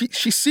 She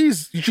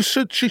sees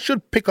she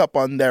should pick up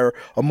on their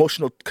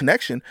emotional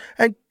connection,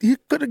 and she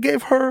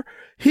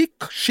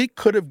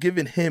could have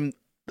given him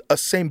a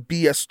same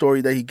BS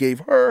story that he gave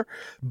her,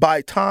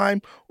 buy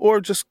time,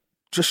 or just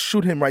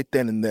shoot him right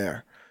then and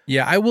there.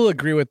 Yeah, I will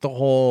agree with the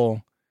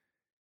whole.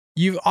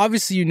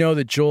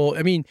 That Joel.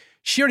 I mean,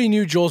 she already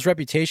knew Joel's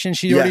reputation.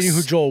 She already knew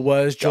who Joel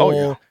was.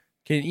 Joel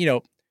can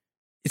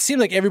It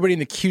seemed like everybody in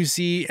the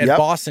QC at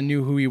Boston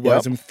knew who he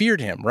was and feared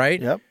him, right?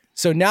 Yep.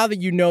 So now that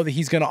you know that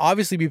he's going to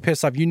obviously be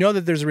pissed off,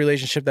 that there's a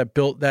relationship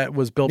that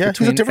was built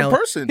between. He's a different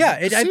person.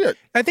 Yeah,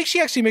 I think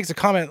she actually makes a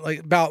comment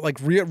about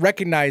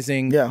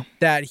recognizing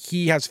that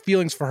he has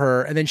feelings for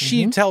her, and then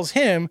she tells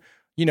him,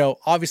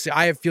 obviously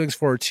I have feelings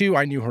for her too.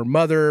 I knew her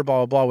mother,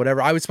 blah blah blah,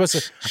 whatever.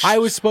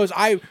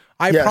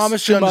 I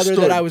promised your mother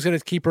that I was going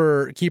to keep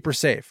her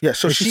safe. Yeah,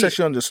 so she said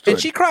she understood.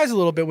 And she cries a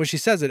little bit when she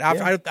says it.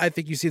 After I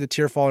think you see the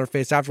tear fall on her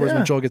face afterwards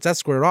when Joel gets that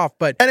squared off.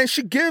 And then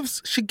she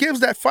gives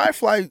that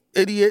Firefly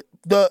idiot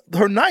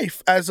her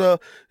knife as a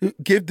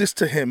give this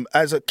to him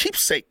as a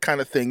keepsake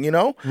kind of thing,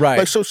 Right.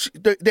 Like so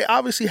they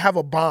obviously have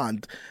a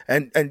bond,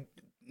 and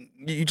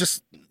you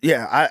just.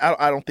 Yeah,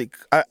 I don't think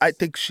I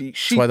think she.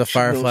 That's why the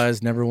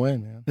Fireflies never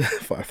win. Yeah.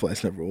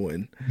 Fireflies never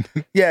win.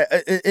 Yeah,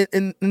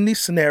 in these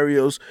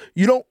scenarios,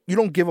 you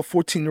don't give a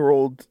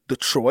 14-year-old the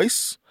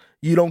choice.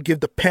 You don't give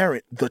the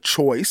parent the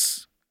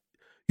choice.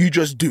 You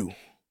just do.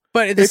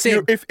 But at the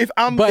same, if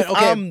I'm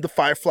the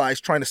Fireflies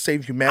trying to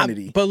save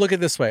humanity. But look at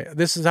it this way.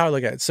 This is how I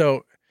look at it.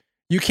 So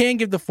you can't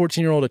give the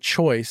 14-year-old a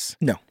choice.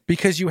 No,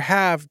 because you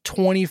have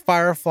 20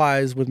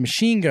 Fireflies with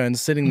machine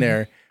guns sitting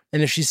there,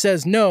 and if she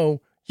says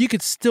no, you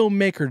could still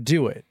make her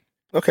do it.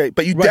 Okay,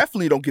 but you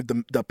definitely don't give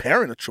the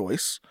parent a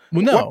choice.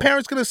 Well, no. What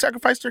parent's going to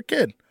sacrifice their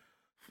kid?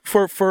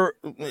 For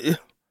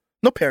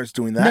no parent's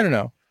doing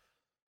that.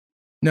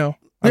 No.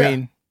 I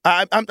mean,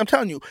 I'm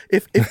telling you,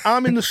 if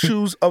I'm in the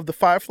shoes of the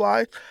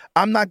Firefly,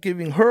 I'm not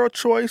giving her a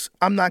choice.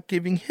 I'm not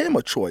giving him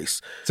a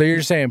choice. So you're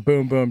just saying,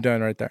 boom, boom,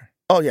 done right there.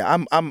 Oh yeah,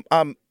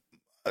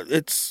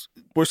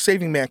 we're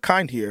saving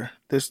mankind here.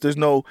 There's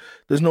no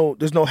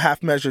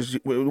half measures.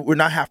 We're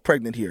not half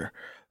pregnant here.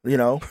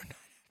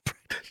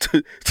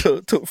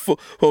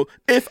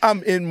 If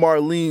I'm in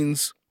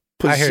Marlene's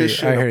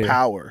position of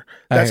power,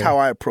 that's how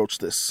I approach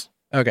this.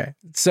 Okay,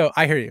 so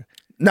I hear you.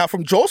 Now,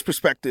 from Joel's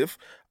perspective,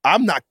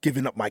 I'm not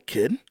giving up my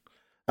kid.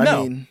 I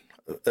mean,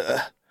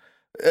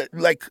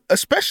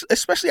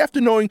 especially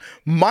after knowing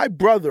my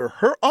brother,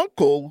 her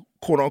uncle,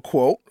 quote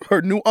unquote,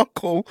 her new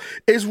uncle,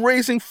 is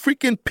raising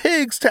freaking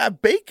pigs to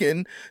have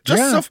bacon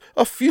just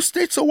a few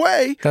states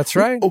away. That's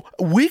right.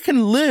 We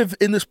can live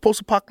in this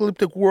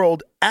post-apocalyptic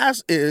world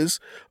as is.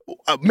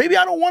 Maybe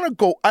I don't want to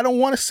go. I don't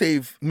want to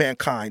save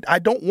mankind. I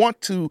don't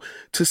want to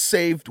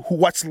save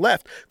what's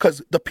left,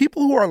 because the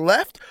people who are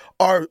left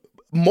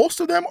most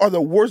of them are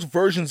the worst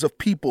versions of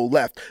people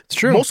left. It's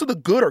true. Most of the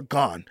good are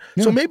gone.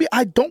 Yeah. So maybe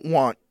I don't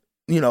want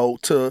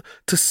to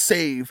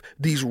save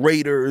these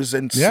raiders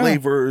and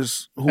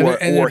slavers who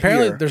are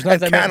here. There's not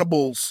that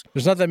cannibals.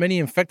 There's not that many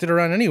infected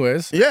around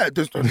anyways. Yeah,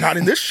 there's not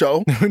in this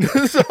show.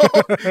 so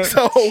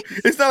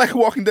it's not like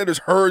Walking Dead. There's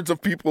herds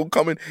of people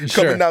coming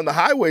down the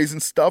highways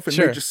and stuff in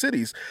major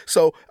cities.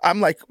 So I'm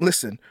like,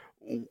 listen,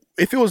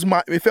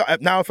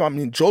 if I'm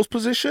in Joel's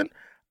position,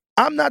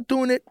 I'm not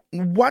doing it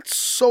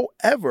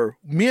whatsoever.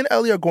 Me and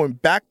Ellie are going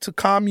back to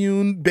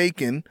commune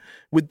bacon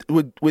with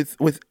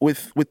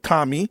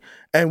Tommy,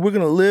 and we're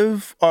gonna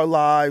live our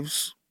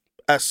lives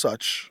as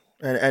such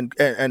and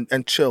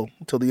chill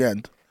till the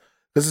end,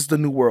 because it's the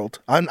new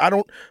world.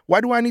 Why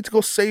do I need to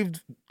go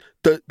save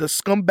the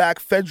scumbag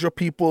Fedra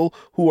people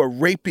who are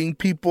raping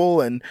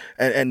people and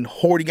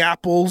hoarding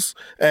apples,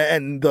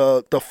 and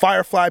the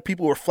Firefly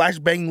people who are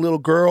flashbanging little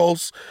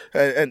girls,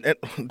 and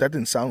that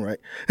didn't sound right.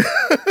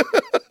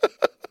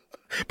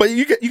 But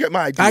you get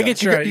my idea. I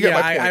get your you get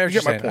my point. I You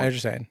get my understand. point. I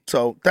understand.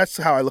 So that's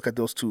how I look at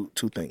those two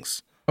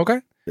things.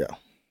 Okay. Yeah.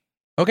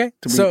 Okay.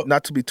 To be, So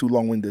not to be too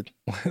long-winded.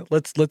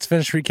 let's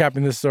finish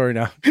recapping this story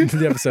now.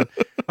 The episode.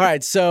 All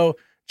right. So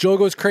Joel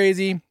goes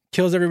crazy,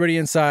 kills everybody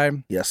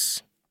inside.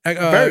 Yes.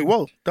 Very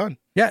well done.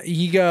 Yeah.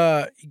 He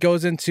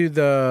goes into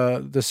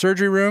the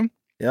surgery room.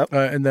 Yep.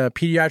 In the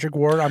pediatric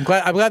ward. I'm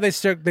glad they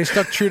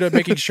stuck true to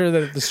making sure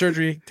that the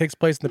surgery takes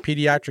place in the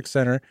pediatric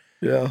center.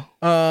 Yeah.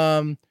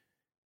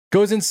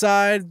 Goes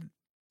inside.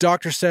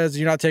 Doctor says,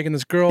 "You're not taking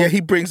this girl." Yeah.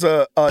 He brings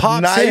a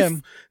Pops knife.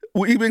 him.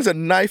 He brings a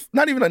knife.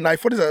 Not even a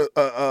knife. What is it?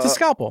 It's a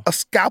scalpel. A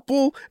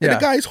scalpel. And Yeah.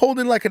 the guy's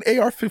holding like an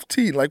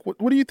AR-15. Like, what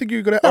do you think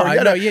you're gonna? No, or he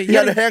had no, a- he he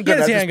had a had a handgun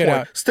at this handgun point.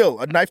 out. Still,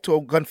 a knife to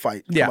a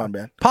gunfight. Yeah. Come on,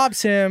 man.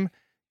 Pops him.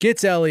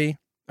 Gets Ellie.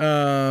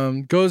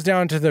 Goes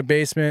down to the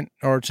basement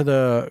or to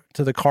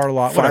the car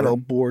lot. Final Whatever.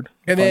 board.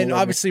 And Final then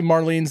level. obviously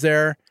Marlene's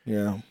there,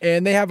 Yeah.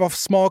 and they have a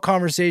small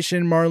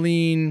conversation.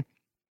 Marlene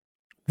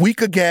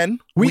Weak again.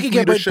 weak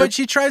again, leadership. but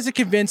she tries to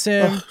convince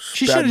him. Ugh,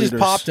 She bad should have just leaders.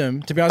 popped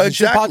him. To be honest,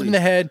 she popped him in the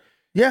head.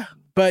 Yeah.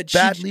 But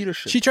Bad she,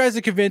 leadership. She tries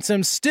to convince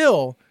him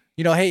still,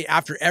 hey,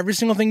 after every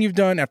single thing you've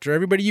done, after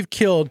everybody you've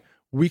killed,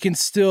 we can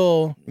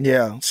still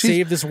Yeah.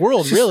 save this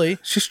world, really.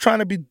 She's trying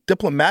to be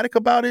diplomatic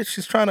about it.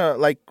 She's trying to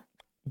like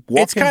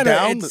walk It's him kind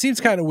down. of, it seems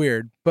kind of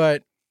weird,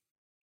 but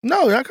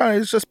No, that kind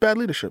of, it's just bad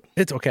leadership.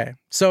 it's okay.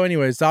 So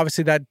anyways,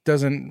 obviously that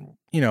doesn't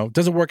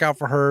work out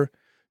for her.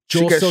 She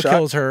Joel gets still shot.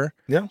 kills her.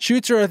 Yeah.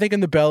 Shoots her, I think, in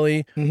the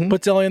belly, Mhm.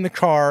 puts Ellie in the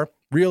car,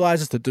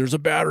 realizes that there's a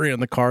battery in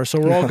the car, so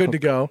we're all good to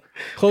go.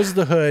 Closes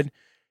the hood.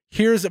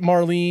 Hears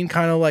Marlene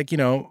kind of like,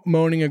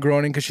 moaning and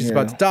groaning because she's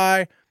about to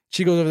die.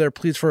 She goes over there,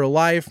 pleads for her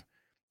life.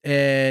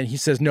 And he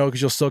says, no,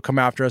 because you'll still come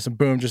after us. And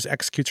boom, just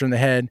executes her in the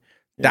head.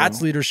 That's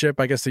leadership,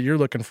 I guess, that you're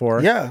looking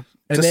for. Yeah.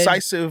 And then-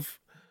 Decisive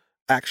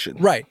action.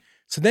 Right.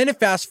 So then it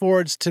fast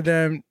forwards to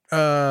them,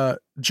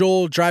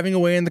 Joel driving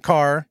away in the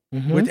car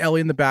Mhm. with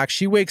Ellie in the back.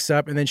 She wakes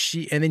up and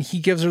then he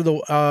gives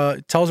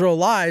her tells her a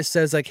lie,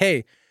 says like,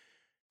 hey,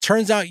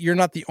 turns out you're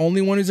not the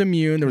only one who's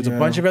immune. There was a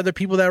bunch of other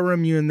people that were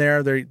immune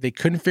there. They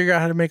couldn't figure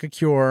out how to make a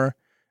cure.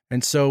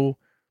 And so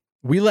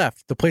we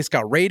left. The place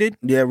got raided.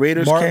 Yeah,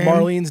 Raiders came.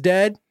 Marlene's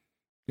dead.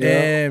 Yeah.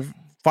 And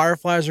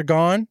Fireflies are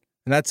gone.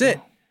 And that's it.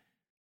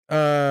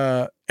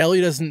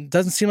 Ellie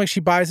doesn't seem like she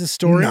buys his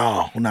story.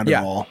 No, not Yeah.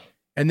 at all.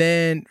 And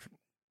then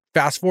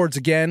fast forwards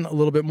again a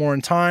little bit more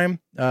in time.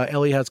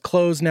 Ellie has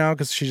clothes now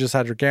because she just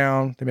had her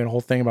gown. They made a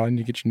whole thing about I need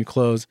to get you new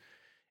clothes.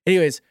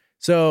 Anyways,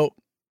 so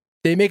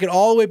they make it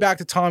all the way back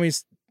to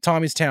Tommy's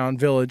town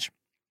village,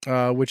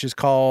 which is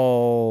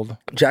called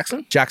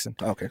Jackson? Jackson.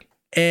 Okay.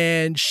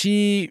 And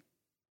she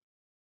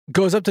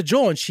goes up to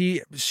Joel and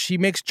she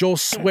makes Joel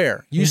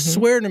swear. You Mhm.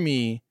 swear to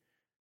me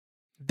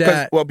 'Cause,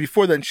 that. well,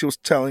 before then, she was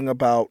telling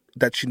about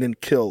that she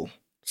didn't kill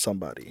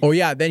somebody. Oh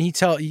yeah, then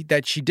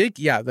that she did.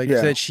 Yeah, like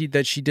Yeah. that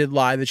she did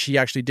lie. That she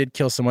actually did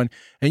kill someone.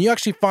 And you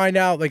actually find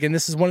out like, and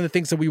this is one of the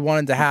things that we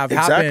wanted to have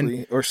happen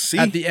Exactly. Or see.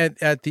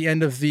 at the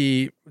end of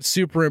the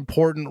super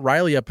important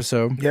Riley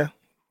episode. Yeah.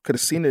 Could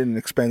have seen it in an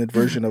expanded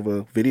version of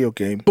a video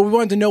game. But we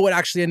wanted to know what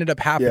actually ended up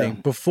happening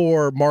Yeah.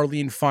 before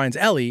Marlene finds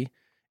Ellie.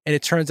 And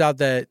it turns out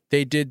that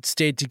they did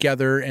stay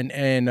together,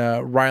 and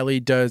Riley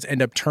does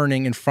end up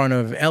turning in front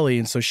of Ellie,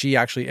 and so she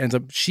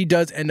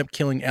does end up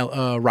killing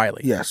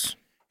Riley. Yes.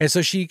 And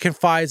so she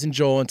confides in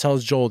Joel and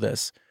tells Joel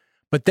this,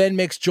 but then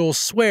makes Joel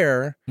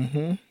swear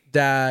Mm-hmm.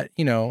 that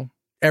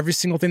every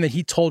single thing that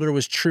he told her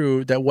was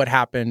true. That what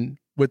happened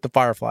with the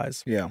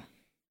Fireflies, Yeah.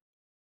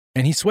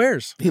 and he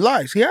swears. He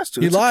lies. He has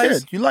to. He It's a lies.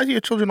 kid. You lie to your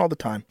children all the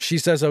time. She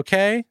says,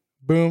 "Okay,"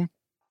 boom,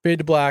 fade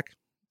to black.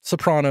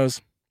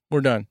 Sopranos,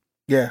 we're done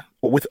Yeah.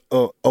 With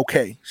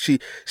okay. She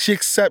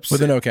accepts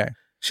with it. an okay.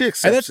 She And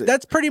accepts it.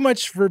 that's pretty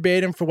much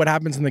verbatim for what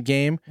happens in the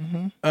game.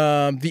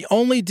 Mm-hmm. The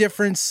only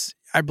difference,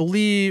 I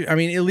believe, at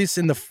least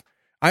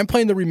I'm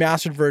playing the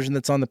remastered version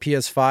that's on the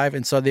PS5,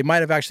 and so they might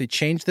have actually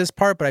changed this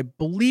part, but I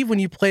believe when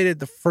you played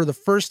it for the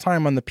first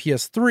time on the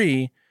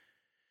PS3,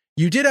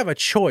 you did have a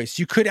choice.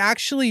 You could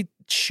actually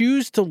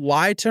choose to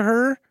lie to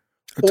her,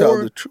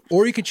 Tell the truth.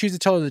 or you could choose to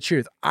tell her the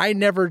truth. I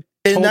never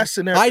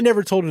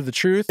told her the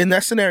truth. In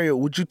that scenario,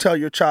 would you tell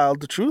your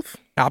child the truth?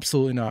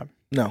 Absolutely not.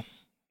 No.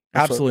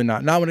 Absolutely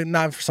not.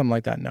 Not for something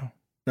like that, no.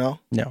 No.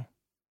 No.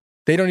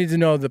 They don't need to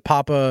know that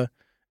Papa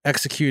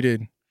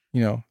executed,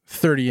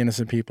 30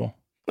 innocent people.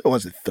 It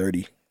wasn't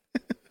 30.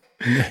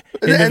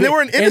 And they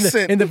weren't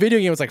innocent. In the video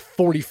game, it was like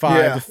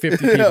 45 to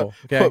 50 people.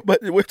 Okay.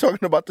 But we're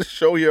talking about the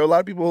show here. A lot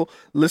of people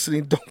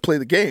listening don't play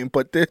the game,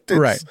 but it's,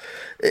 Right.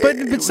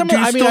 But some, do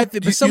you I mean, still- I, do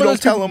but some you of don't those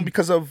tell people, them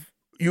because of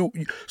you.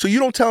 So you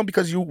don't tell them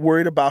because you're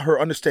worried about her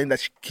understanding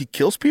that he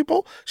kills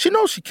people. She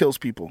knows she kills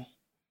people.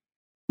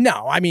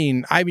 No, I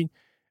mean,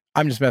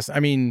 I'm just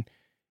messing.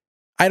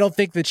 I don't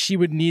think that she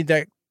would need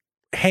that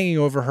hanging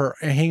over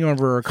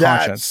her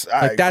conscience.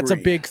 I That's a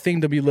agree. big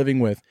thing to be living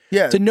with.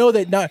 Yeah. To know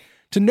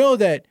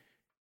that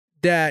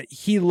that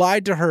he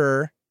lied to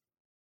her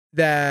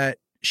that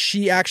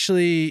she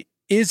actually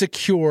is a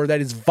cure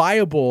that is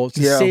viable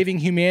to saving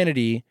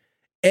humanity.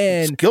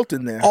 There's And guilt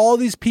in there. all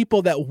these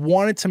people that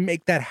wanted to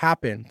make that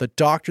happen, the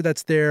doctor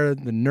that's there,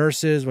 the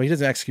nurses, well, he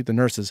doesn't execute the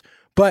nurses,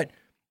 but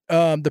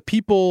the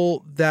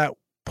people that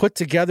put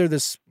together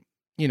this,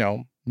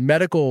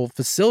 medical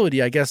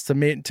facility, I guess, to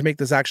make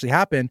this actually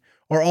happen,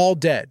 are all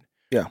dead.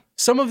 Yeah.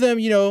 Some of them,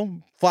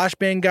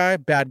 flashbang guy,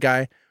 bad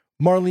guy.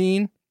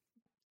 Marlene,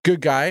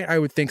 good guy, I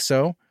would think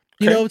so.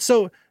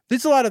 So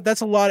that's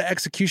a lot of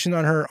execution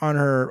on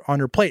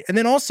her plate. And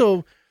then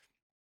also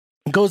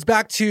goes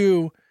back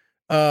to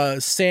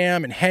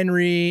Sam and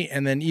Henry,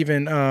 and then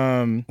even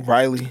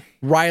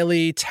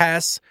Riley,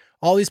 Tess,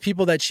 all these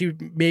people that she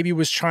maybe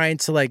was trying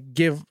to like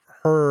give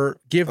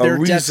their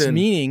deaths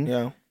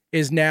meaning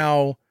is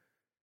now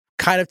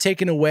kind of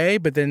taken away.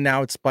 But then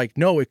now it's like,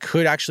 no, it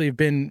could actually have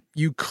been,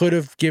 you could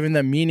have given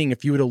them meaning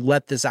if you would have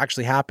let this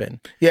actually happen.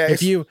 Yeah.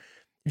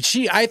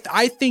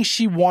 I think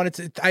she wanted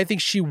to, I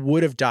think she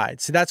would have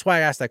died. So that's why I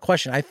asked that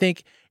question. I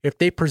think if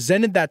they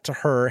presented that to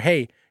her,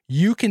 hey,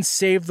 you can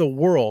save the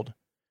world.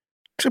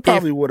 She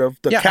probably would have.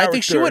 I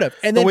think she would have.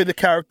 And then the way the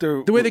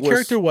character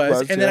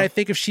was, and then I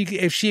think if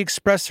she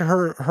expressed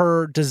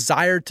her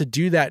desire to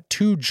do that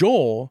to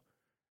Joel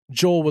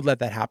would let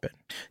that happen.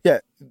 Yeah,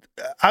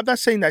 I'm not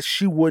saying that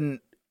she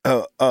wouldn't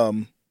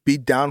be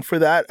down for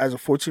that as a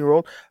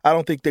 14-year-old. I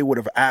don't think they would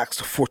have asked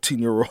a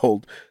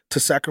 14-year-old to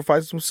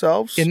sacrifice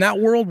themselves in that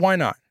world. Why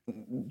not?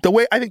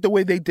 I think the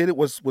way they did it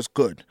was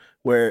good,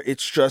 where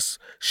it's just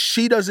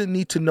she doesn't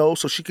need to know,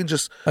 so she can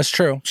just. That's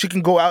true. She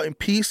can go out in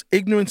peace.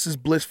 Ignorance is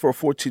bliss for a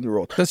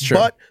 14-year-old. That's true.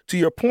 But to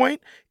your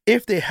point,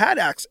 if they had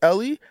asked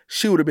Ellie,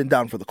 she would have been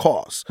down for the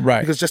cause, right?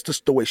 Because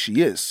just the way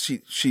she is,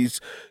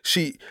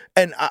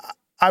 and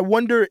I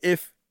wonder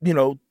if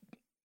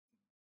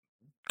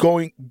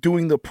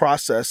doing the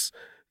process,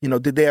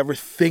 did they ever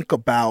think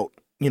about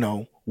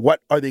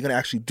what are they going to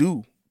actually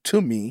do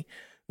to me?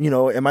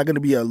 Am I going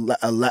to be a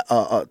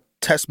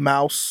test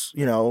mouse,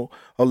 a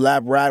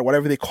lab rat,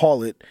 whatever they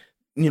call it?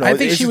 I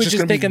think she was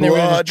just thinking they were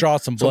going to just draw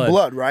some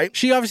blood. Right?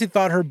 She obviously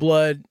thought her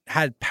blood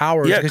had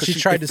powers because she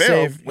tried to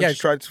save. She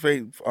tried to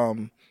save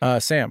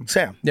Sam.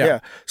 Yeah.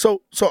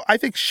 So I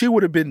think she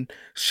would have been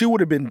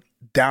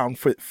down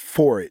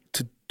for it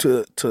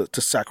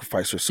to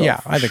sacrifice herself. Yeah,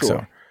 I think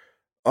so.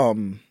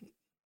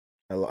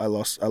 I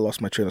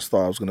lost my train of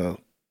thought. I was going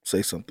to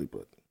say something,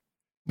 but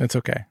that's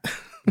okay.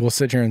 We'll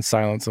sit here in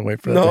silence and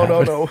wait for that to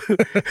happen.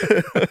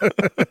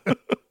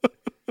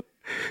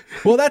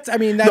 Well, that's.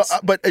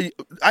 But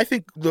I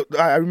think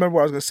I remember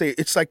what I was going to say.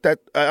 It's like that.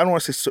 I don't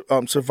want to say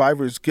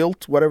survivor's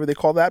guilt, whatever they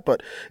call that,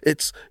 but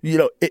it's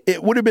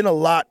it would have been a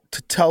lot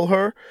to tell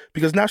her,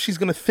 because now she's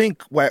going to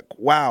think like,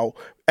 wow,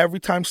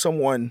 every time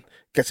someone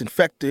gets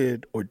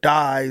infected or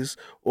dies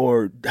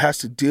or has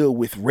to deal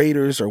with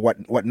raiders or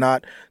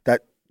whatnot,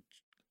 that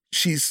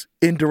she's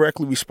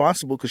indirectly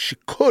responsible because she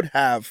could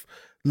have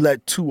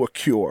led to a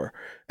cure,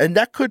 and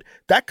that could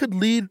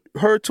lead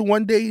her to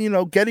one day,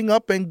 getting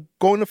up and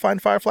going to find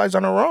fireflies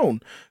on her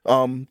own,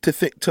 to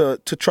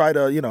try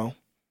to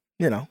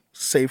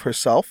save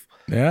herself,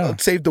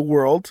 save the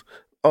world.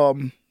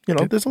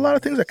 There's a lot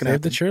of things that can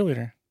happen. Save the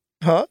cheerleader,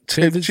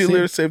 Save the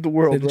cheerleader, save the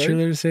world. Save the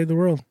cheerleader, save the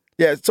world.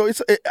 Yeah, so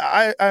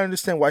I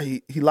understand why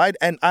he lied,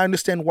 and I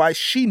understand why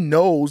she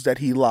knows that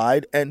he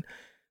lied, and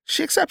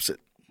she accepts it.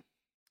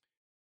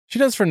 She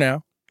does for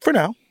now. For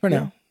now.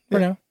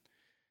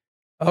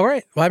 All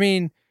right.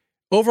 Well,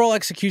 overall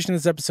execution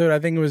of this episode, I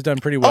think it was done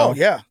pretty well. Oh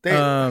yeah,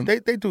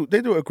 they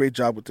do a great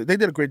job with it. They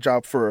did a great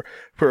job for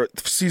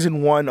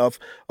season 1 of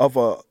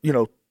a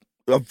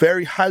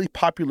very highly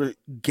popular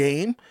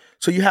game.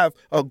 So you have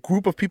a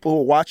group of people who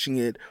are watching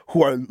it,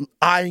 who are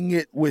eyeing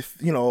it with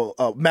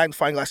a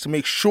magnifying glass to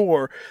make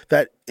sure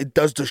that it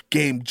does the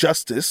game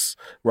justice,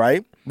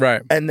 right?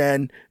 Right. And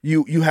then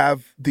you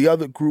have the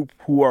other group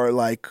who are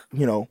like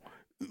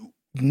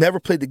never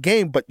played the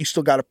game, but you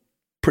still got to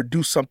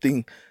produce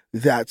something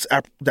that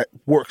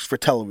works for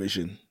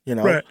television,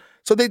 Right.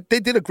 So they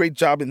did a great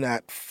job in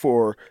that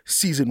for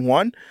season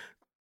 1.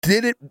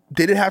 Did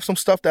it have some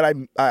stuff that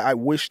I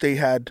wish they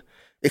had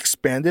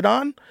expanded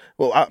on?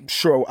 Well, I'm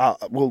sure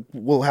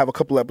we'll have a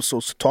couple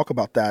episodes to talk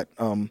about that,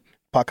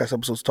 podcast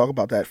episodes to talk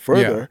about that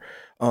further.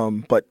 Yeah.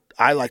 But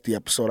I liked the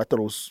episode. I thought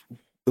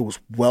it was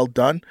well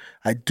done.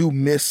 I do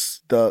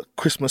miss the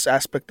Christmas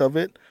aspect of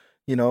it.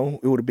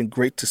 It would have been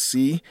great to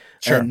see.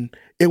 Sure. And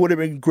it would have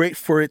been great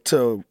for it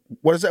to,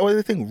 what is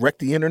the thing? Wreck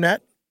the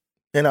internet,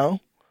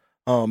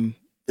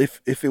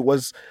 If it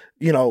was,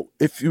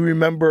 if you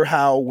remember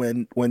how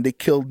when they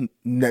killed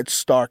Ned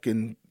Stark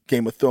in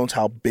Game of Thrones,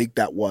 how big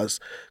that was,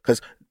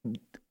 because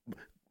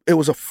it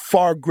was a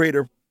far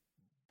greater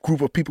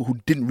group of people who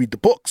didn't read the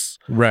books.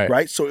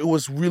 Right. So it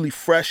was really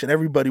fresh, and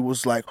everybody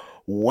was like,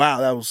 wow,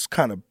 that was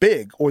kind of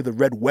big. Or the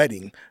Red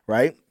Wedding,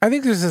 right? I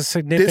think there's a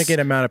significant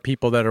amount of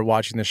people that are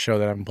watching this show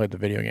that haven't played the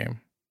video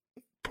game.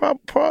 On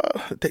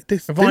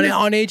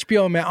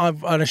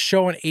HBO, on a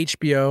show on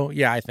HBO,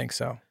 yeah, I think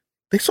so.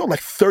 They sold like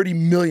 30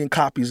 million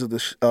copies of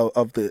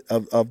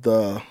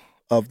the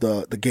of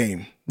the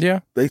game.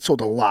 Yeah. They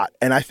sold a lot,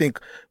 and I think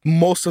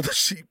most of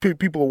the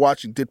people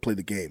watching did play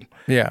the game.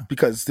 Yeah.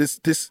 Because this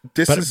is.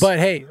 But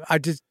hey,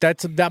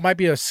 that might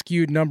be a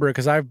skewed number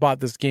because I've bought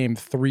this game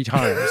 3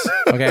 times.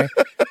 Okay,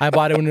 I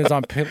bought it when it was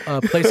on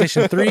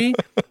PlayStation 3.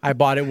 I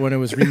bought it when it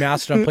was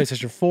remastered on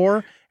PlayStation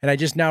 4, and I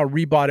just now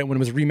rebought it when it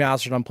was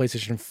remastered on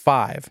PlayStation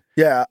 5.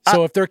 Yeah.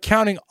 So if they're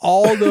counting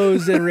all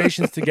those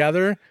iterations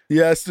together,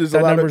 yes, there's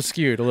that a lot number's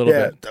skewed a little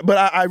bit.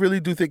 But I really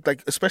do think,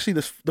 like, especially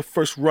the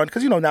first run,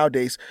 because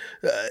nowadays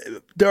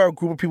there are a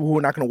group of people who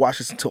are not going to watch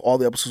this until all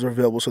the episodes are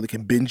available, so they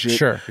can binge it.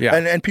 Sure, yeah.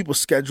 And people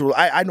schedule.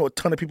 I know a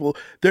ton of people.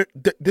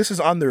 This is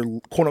on their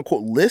quote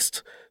unquote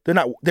list. They're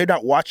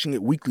not watching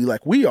it weekly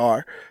like we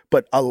are.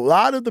 But a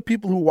lot of the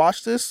people who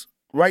watch this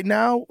right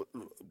now,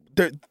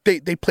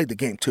 they played the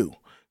game too.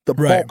 The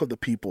bulk of the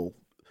people.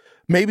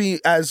 Maybe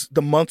as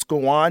the months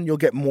go on, you'll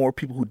get more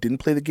people who didn't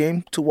play the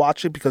game to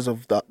watch it because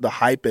of the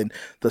hype and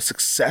the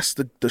success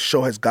the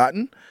show has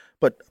gotten.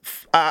 But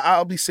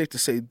I'll be safe to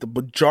say the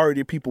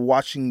majority of people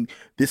watching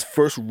this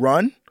first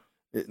run,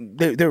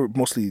 they were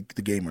mostly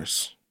the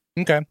gamers.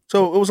 Okay.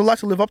 So it was a lot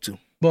to live up to.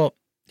 Well,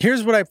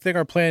 here's what I think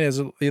our plan is,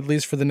 at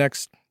least for the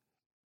next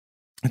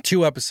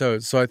 2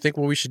 episodes. So I think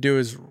what we should do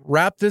is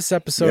wrap this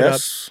episode up.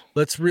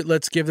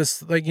 Let's give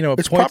this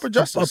proper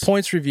justice. A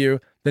points review.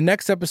 The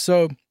next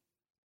episode,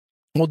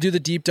 we'll do the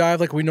deep dive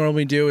like we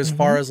normally do, as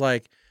far as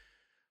like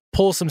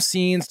pull some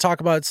scenes,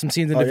 talk about some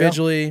scenes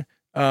individually.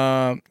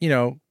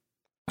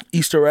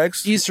 Easter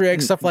eggs,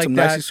 stuff like some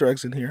that. Nice Easter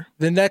eggs in here.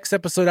 The next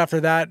episode after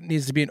that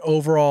needs to be an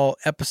overall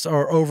episode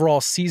or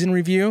overall season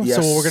review. Yes,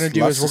 so what we're gonna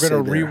do is we're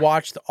gonna there.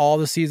 rewatch all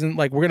the season.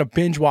 Like we're gonna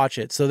binge watch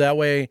it, so that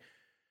way,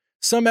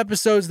 some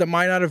episodes that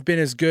might not have been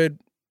as good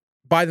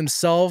by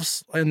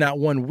themselves in that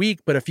one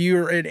week, but if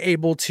you're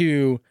able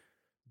to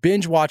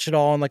binge watch it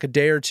all in like a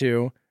day or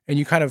two, and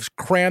you kind of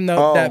cram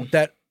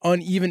that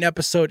uneven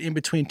episode in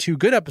between 2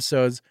 good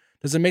episodes,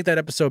 does it make that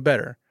episode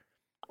better?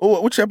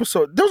 Oh, which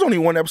episode? There was only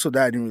one episode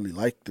that I didn't really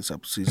like this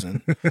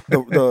season.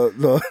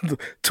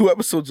 the 2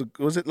 episodes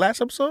ago, was it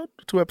last episode?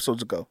 2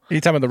 episodes ago. Are you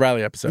talking about the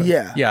Riley episode?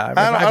 Yeah.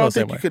 I don't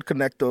think you way. could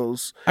connect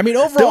those. I mean,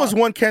 overall, there was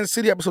one Kansas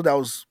City episode that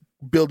was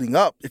building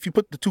up. If you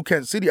put the 2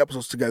 Kansas City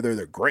episodes together,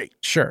 they're great.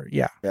 Sure,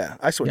 yeah. Yeah,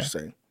 I see what you're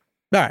saying.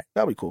 All right.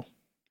 That'd be cool.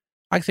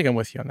 I think I'm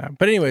with you on that.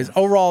 But anyways,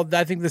 overall,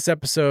 I think this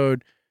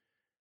episode,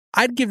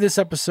 I'd give this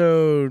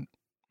episode,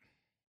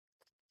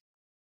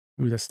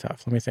 ooh, that's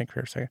tough. Let me think for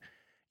a second.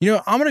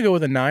 I'm going to go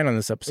with a 9 on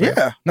this episode.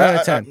 Yeah. 9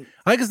 out of 10.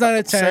 I think it's 9 out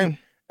of 10.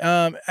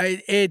 Same.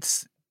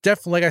 It's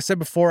definitely, like I said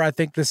before, I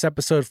think this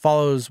episode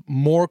follows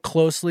more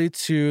closely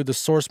to the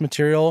source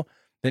material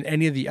than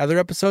any of the other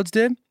episodes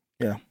did.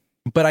 Yeah.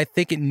 But I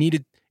think it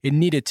needed to. You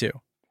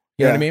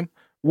know what I mean?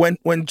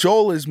 When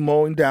Joel is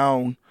mowing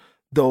down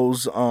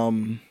those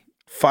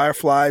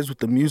fireflies with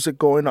the music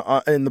going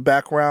on in the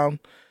background,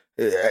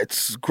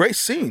 it's a great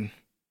scene.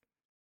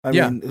 I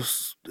mean,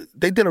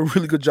 they did a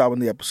really good job on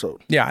the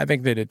episode. Yeah, I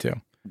think they did too.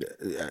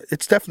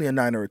 It's definitely a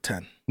 9 or a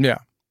 10. Yeah.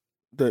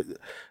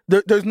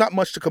 There's not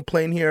much to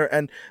complain here,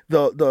 and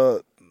there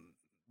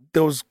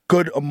was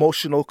good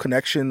emotional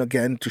connection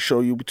again to show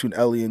you between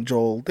Ellie and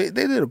Joel. They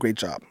did a great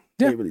job.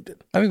 Yeah. They really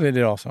did. I think they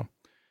did also.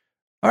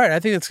 All right, I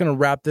think it's going to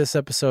wrap this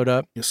episode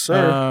up. Yes,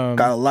 sir.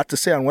 Got a lot to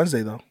say on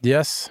Wednesday, though.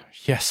 Yes,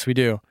 we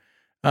do.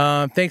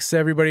 Thanks to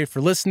everybody for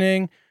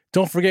listening.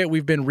 Don't forget,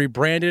 we've been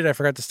rebranded. I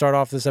forgot to start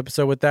off this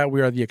episode with that.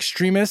 We are The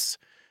Extremists.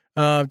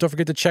 Don't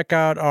forget to check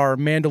out our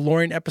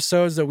Mandalorian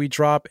episodes that we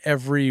drop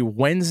every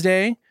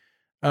Wednesday.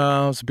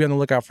 So be on the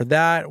lookout for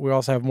that. We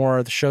also have more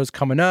of the shows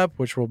coming up,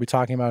 which we'll be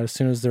talking about as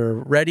soon as they're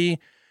ready.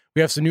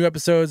 We have some new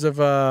episodes of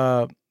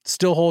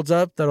Still Holds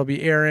Up that'll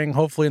be airing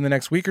hopefully in the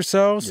next week or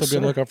so. So be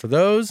on the lookout for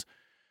those.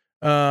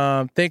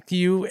 Thank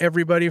you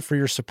everybody for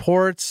your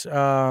support.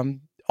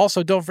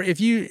 Also, don't forget,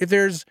 if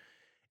there's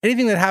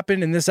anything that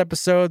happened in this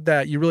episode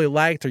that you really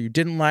liked or you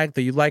didn't like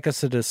that you'd like us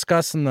to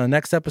discuss in the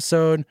next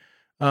episode,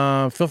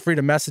 feel free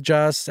to message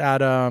us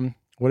at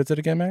what is it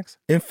again, Max?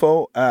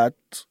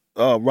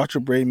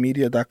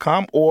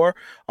 info@rotyourbrainmedia.com or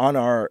on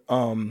our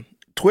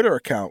Twitter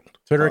account.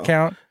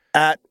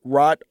 At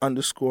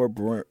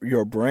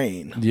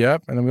 @rot_your_brain.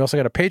 Yep. And then we also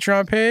got a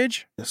Patreon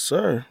page. Yes,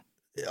 sir.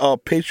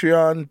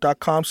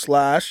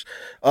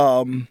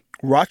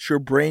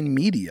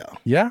 Patreon.com/rotyourbrainmedia.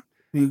 Yeah.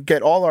 You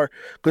get all our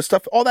good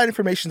stuff. All that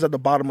information's at the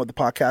bottom of the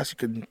podcast.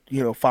 You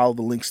can, follow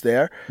the links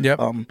there. Yep.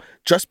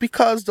 Just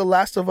because the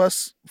Last of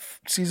Us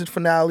season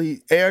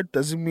finale aired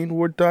doesn't mean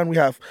we're done. We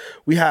have,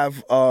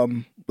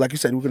 like you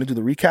said, we're going to do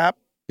the recap.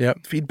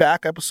 Yep.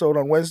 Feedback episode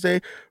on Wednesday.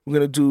 We're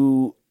going to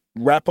do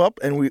wrap up,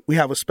 and we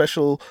have a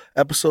special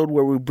episode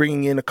where we're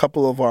bringing in a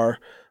couple of our,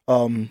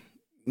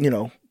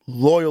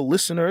 loyal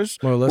listeners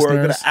who are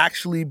going to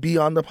actually be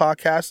on the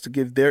podcast to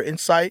give their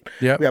insight.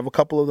 Yep. We have a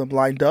couple of them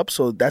lined up,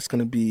 so that's going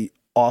to be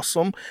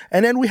awesome.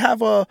 And then we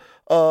have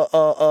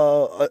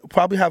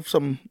probably have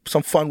some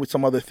fun with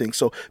some other things.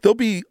 So there'll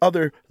be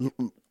other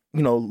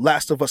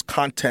Last of Us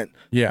content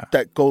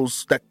that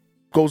goes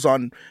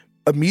on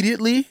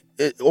immediately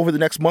over the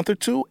next month or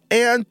two,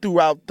 and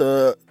throughout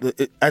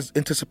as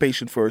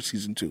anticipation for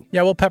season 2.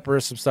 Yeah, we'll pepper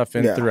some stuff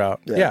in throughout.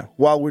 Yeah.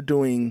 While we're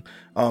doing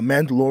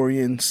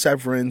Mandalorian,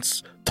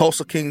 Severance,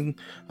 Tulsa King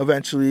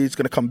eventually is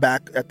going to come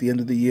back at the end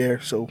of the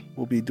year. So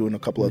we'll be doing a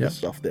couple other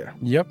stuff there.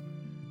 Yep.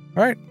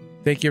 All right.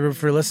 Thank you everyone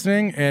for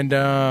listening, and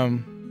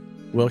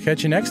we'll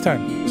catch you next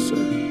time. Yes, sir.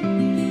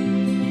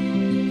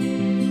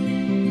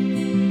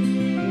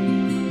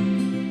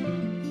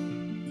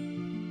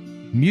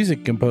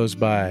 Music composed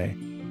by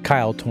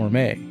Kyle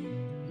Torme.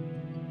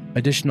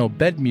 Additional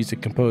bed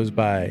music composed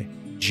by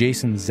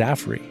Jason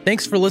Zaffrey.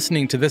 Thanks for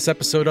listening to this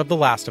episode of The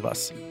Last of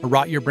Us, a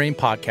Rot Your Brain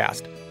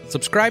podcast.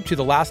 Subscribe to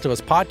The Last of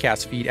Us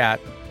podcast feed at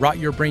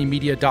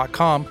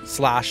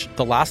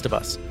rotyourbrainmedia.com/The Last of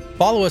Us.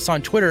 Follow us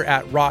on Twitter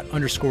at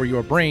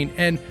rot_yourbrain,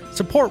 and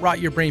support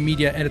Rot Your Brain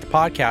Media and its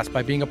podcast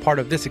by being a part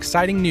of this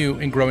exciting new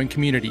and growing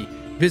community.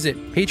 Visit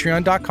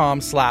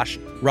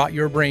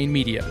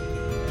patreon.com/rotyourbrainmedia.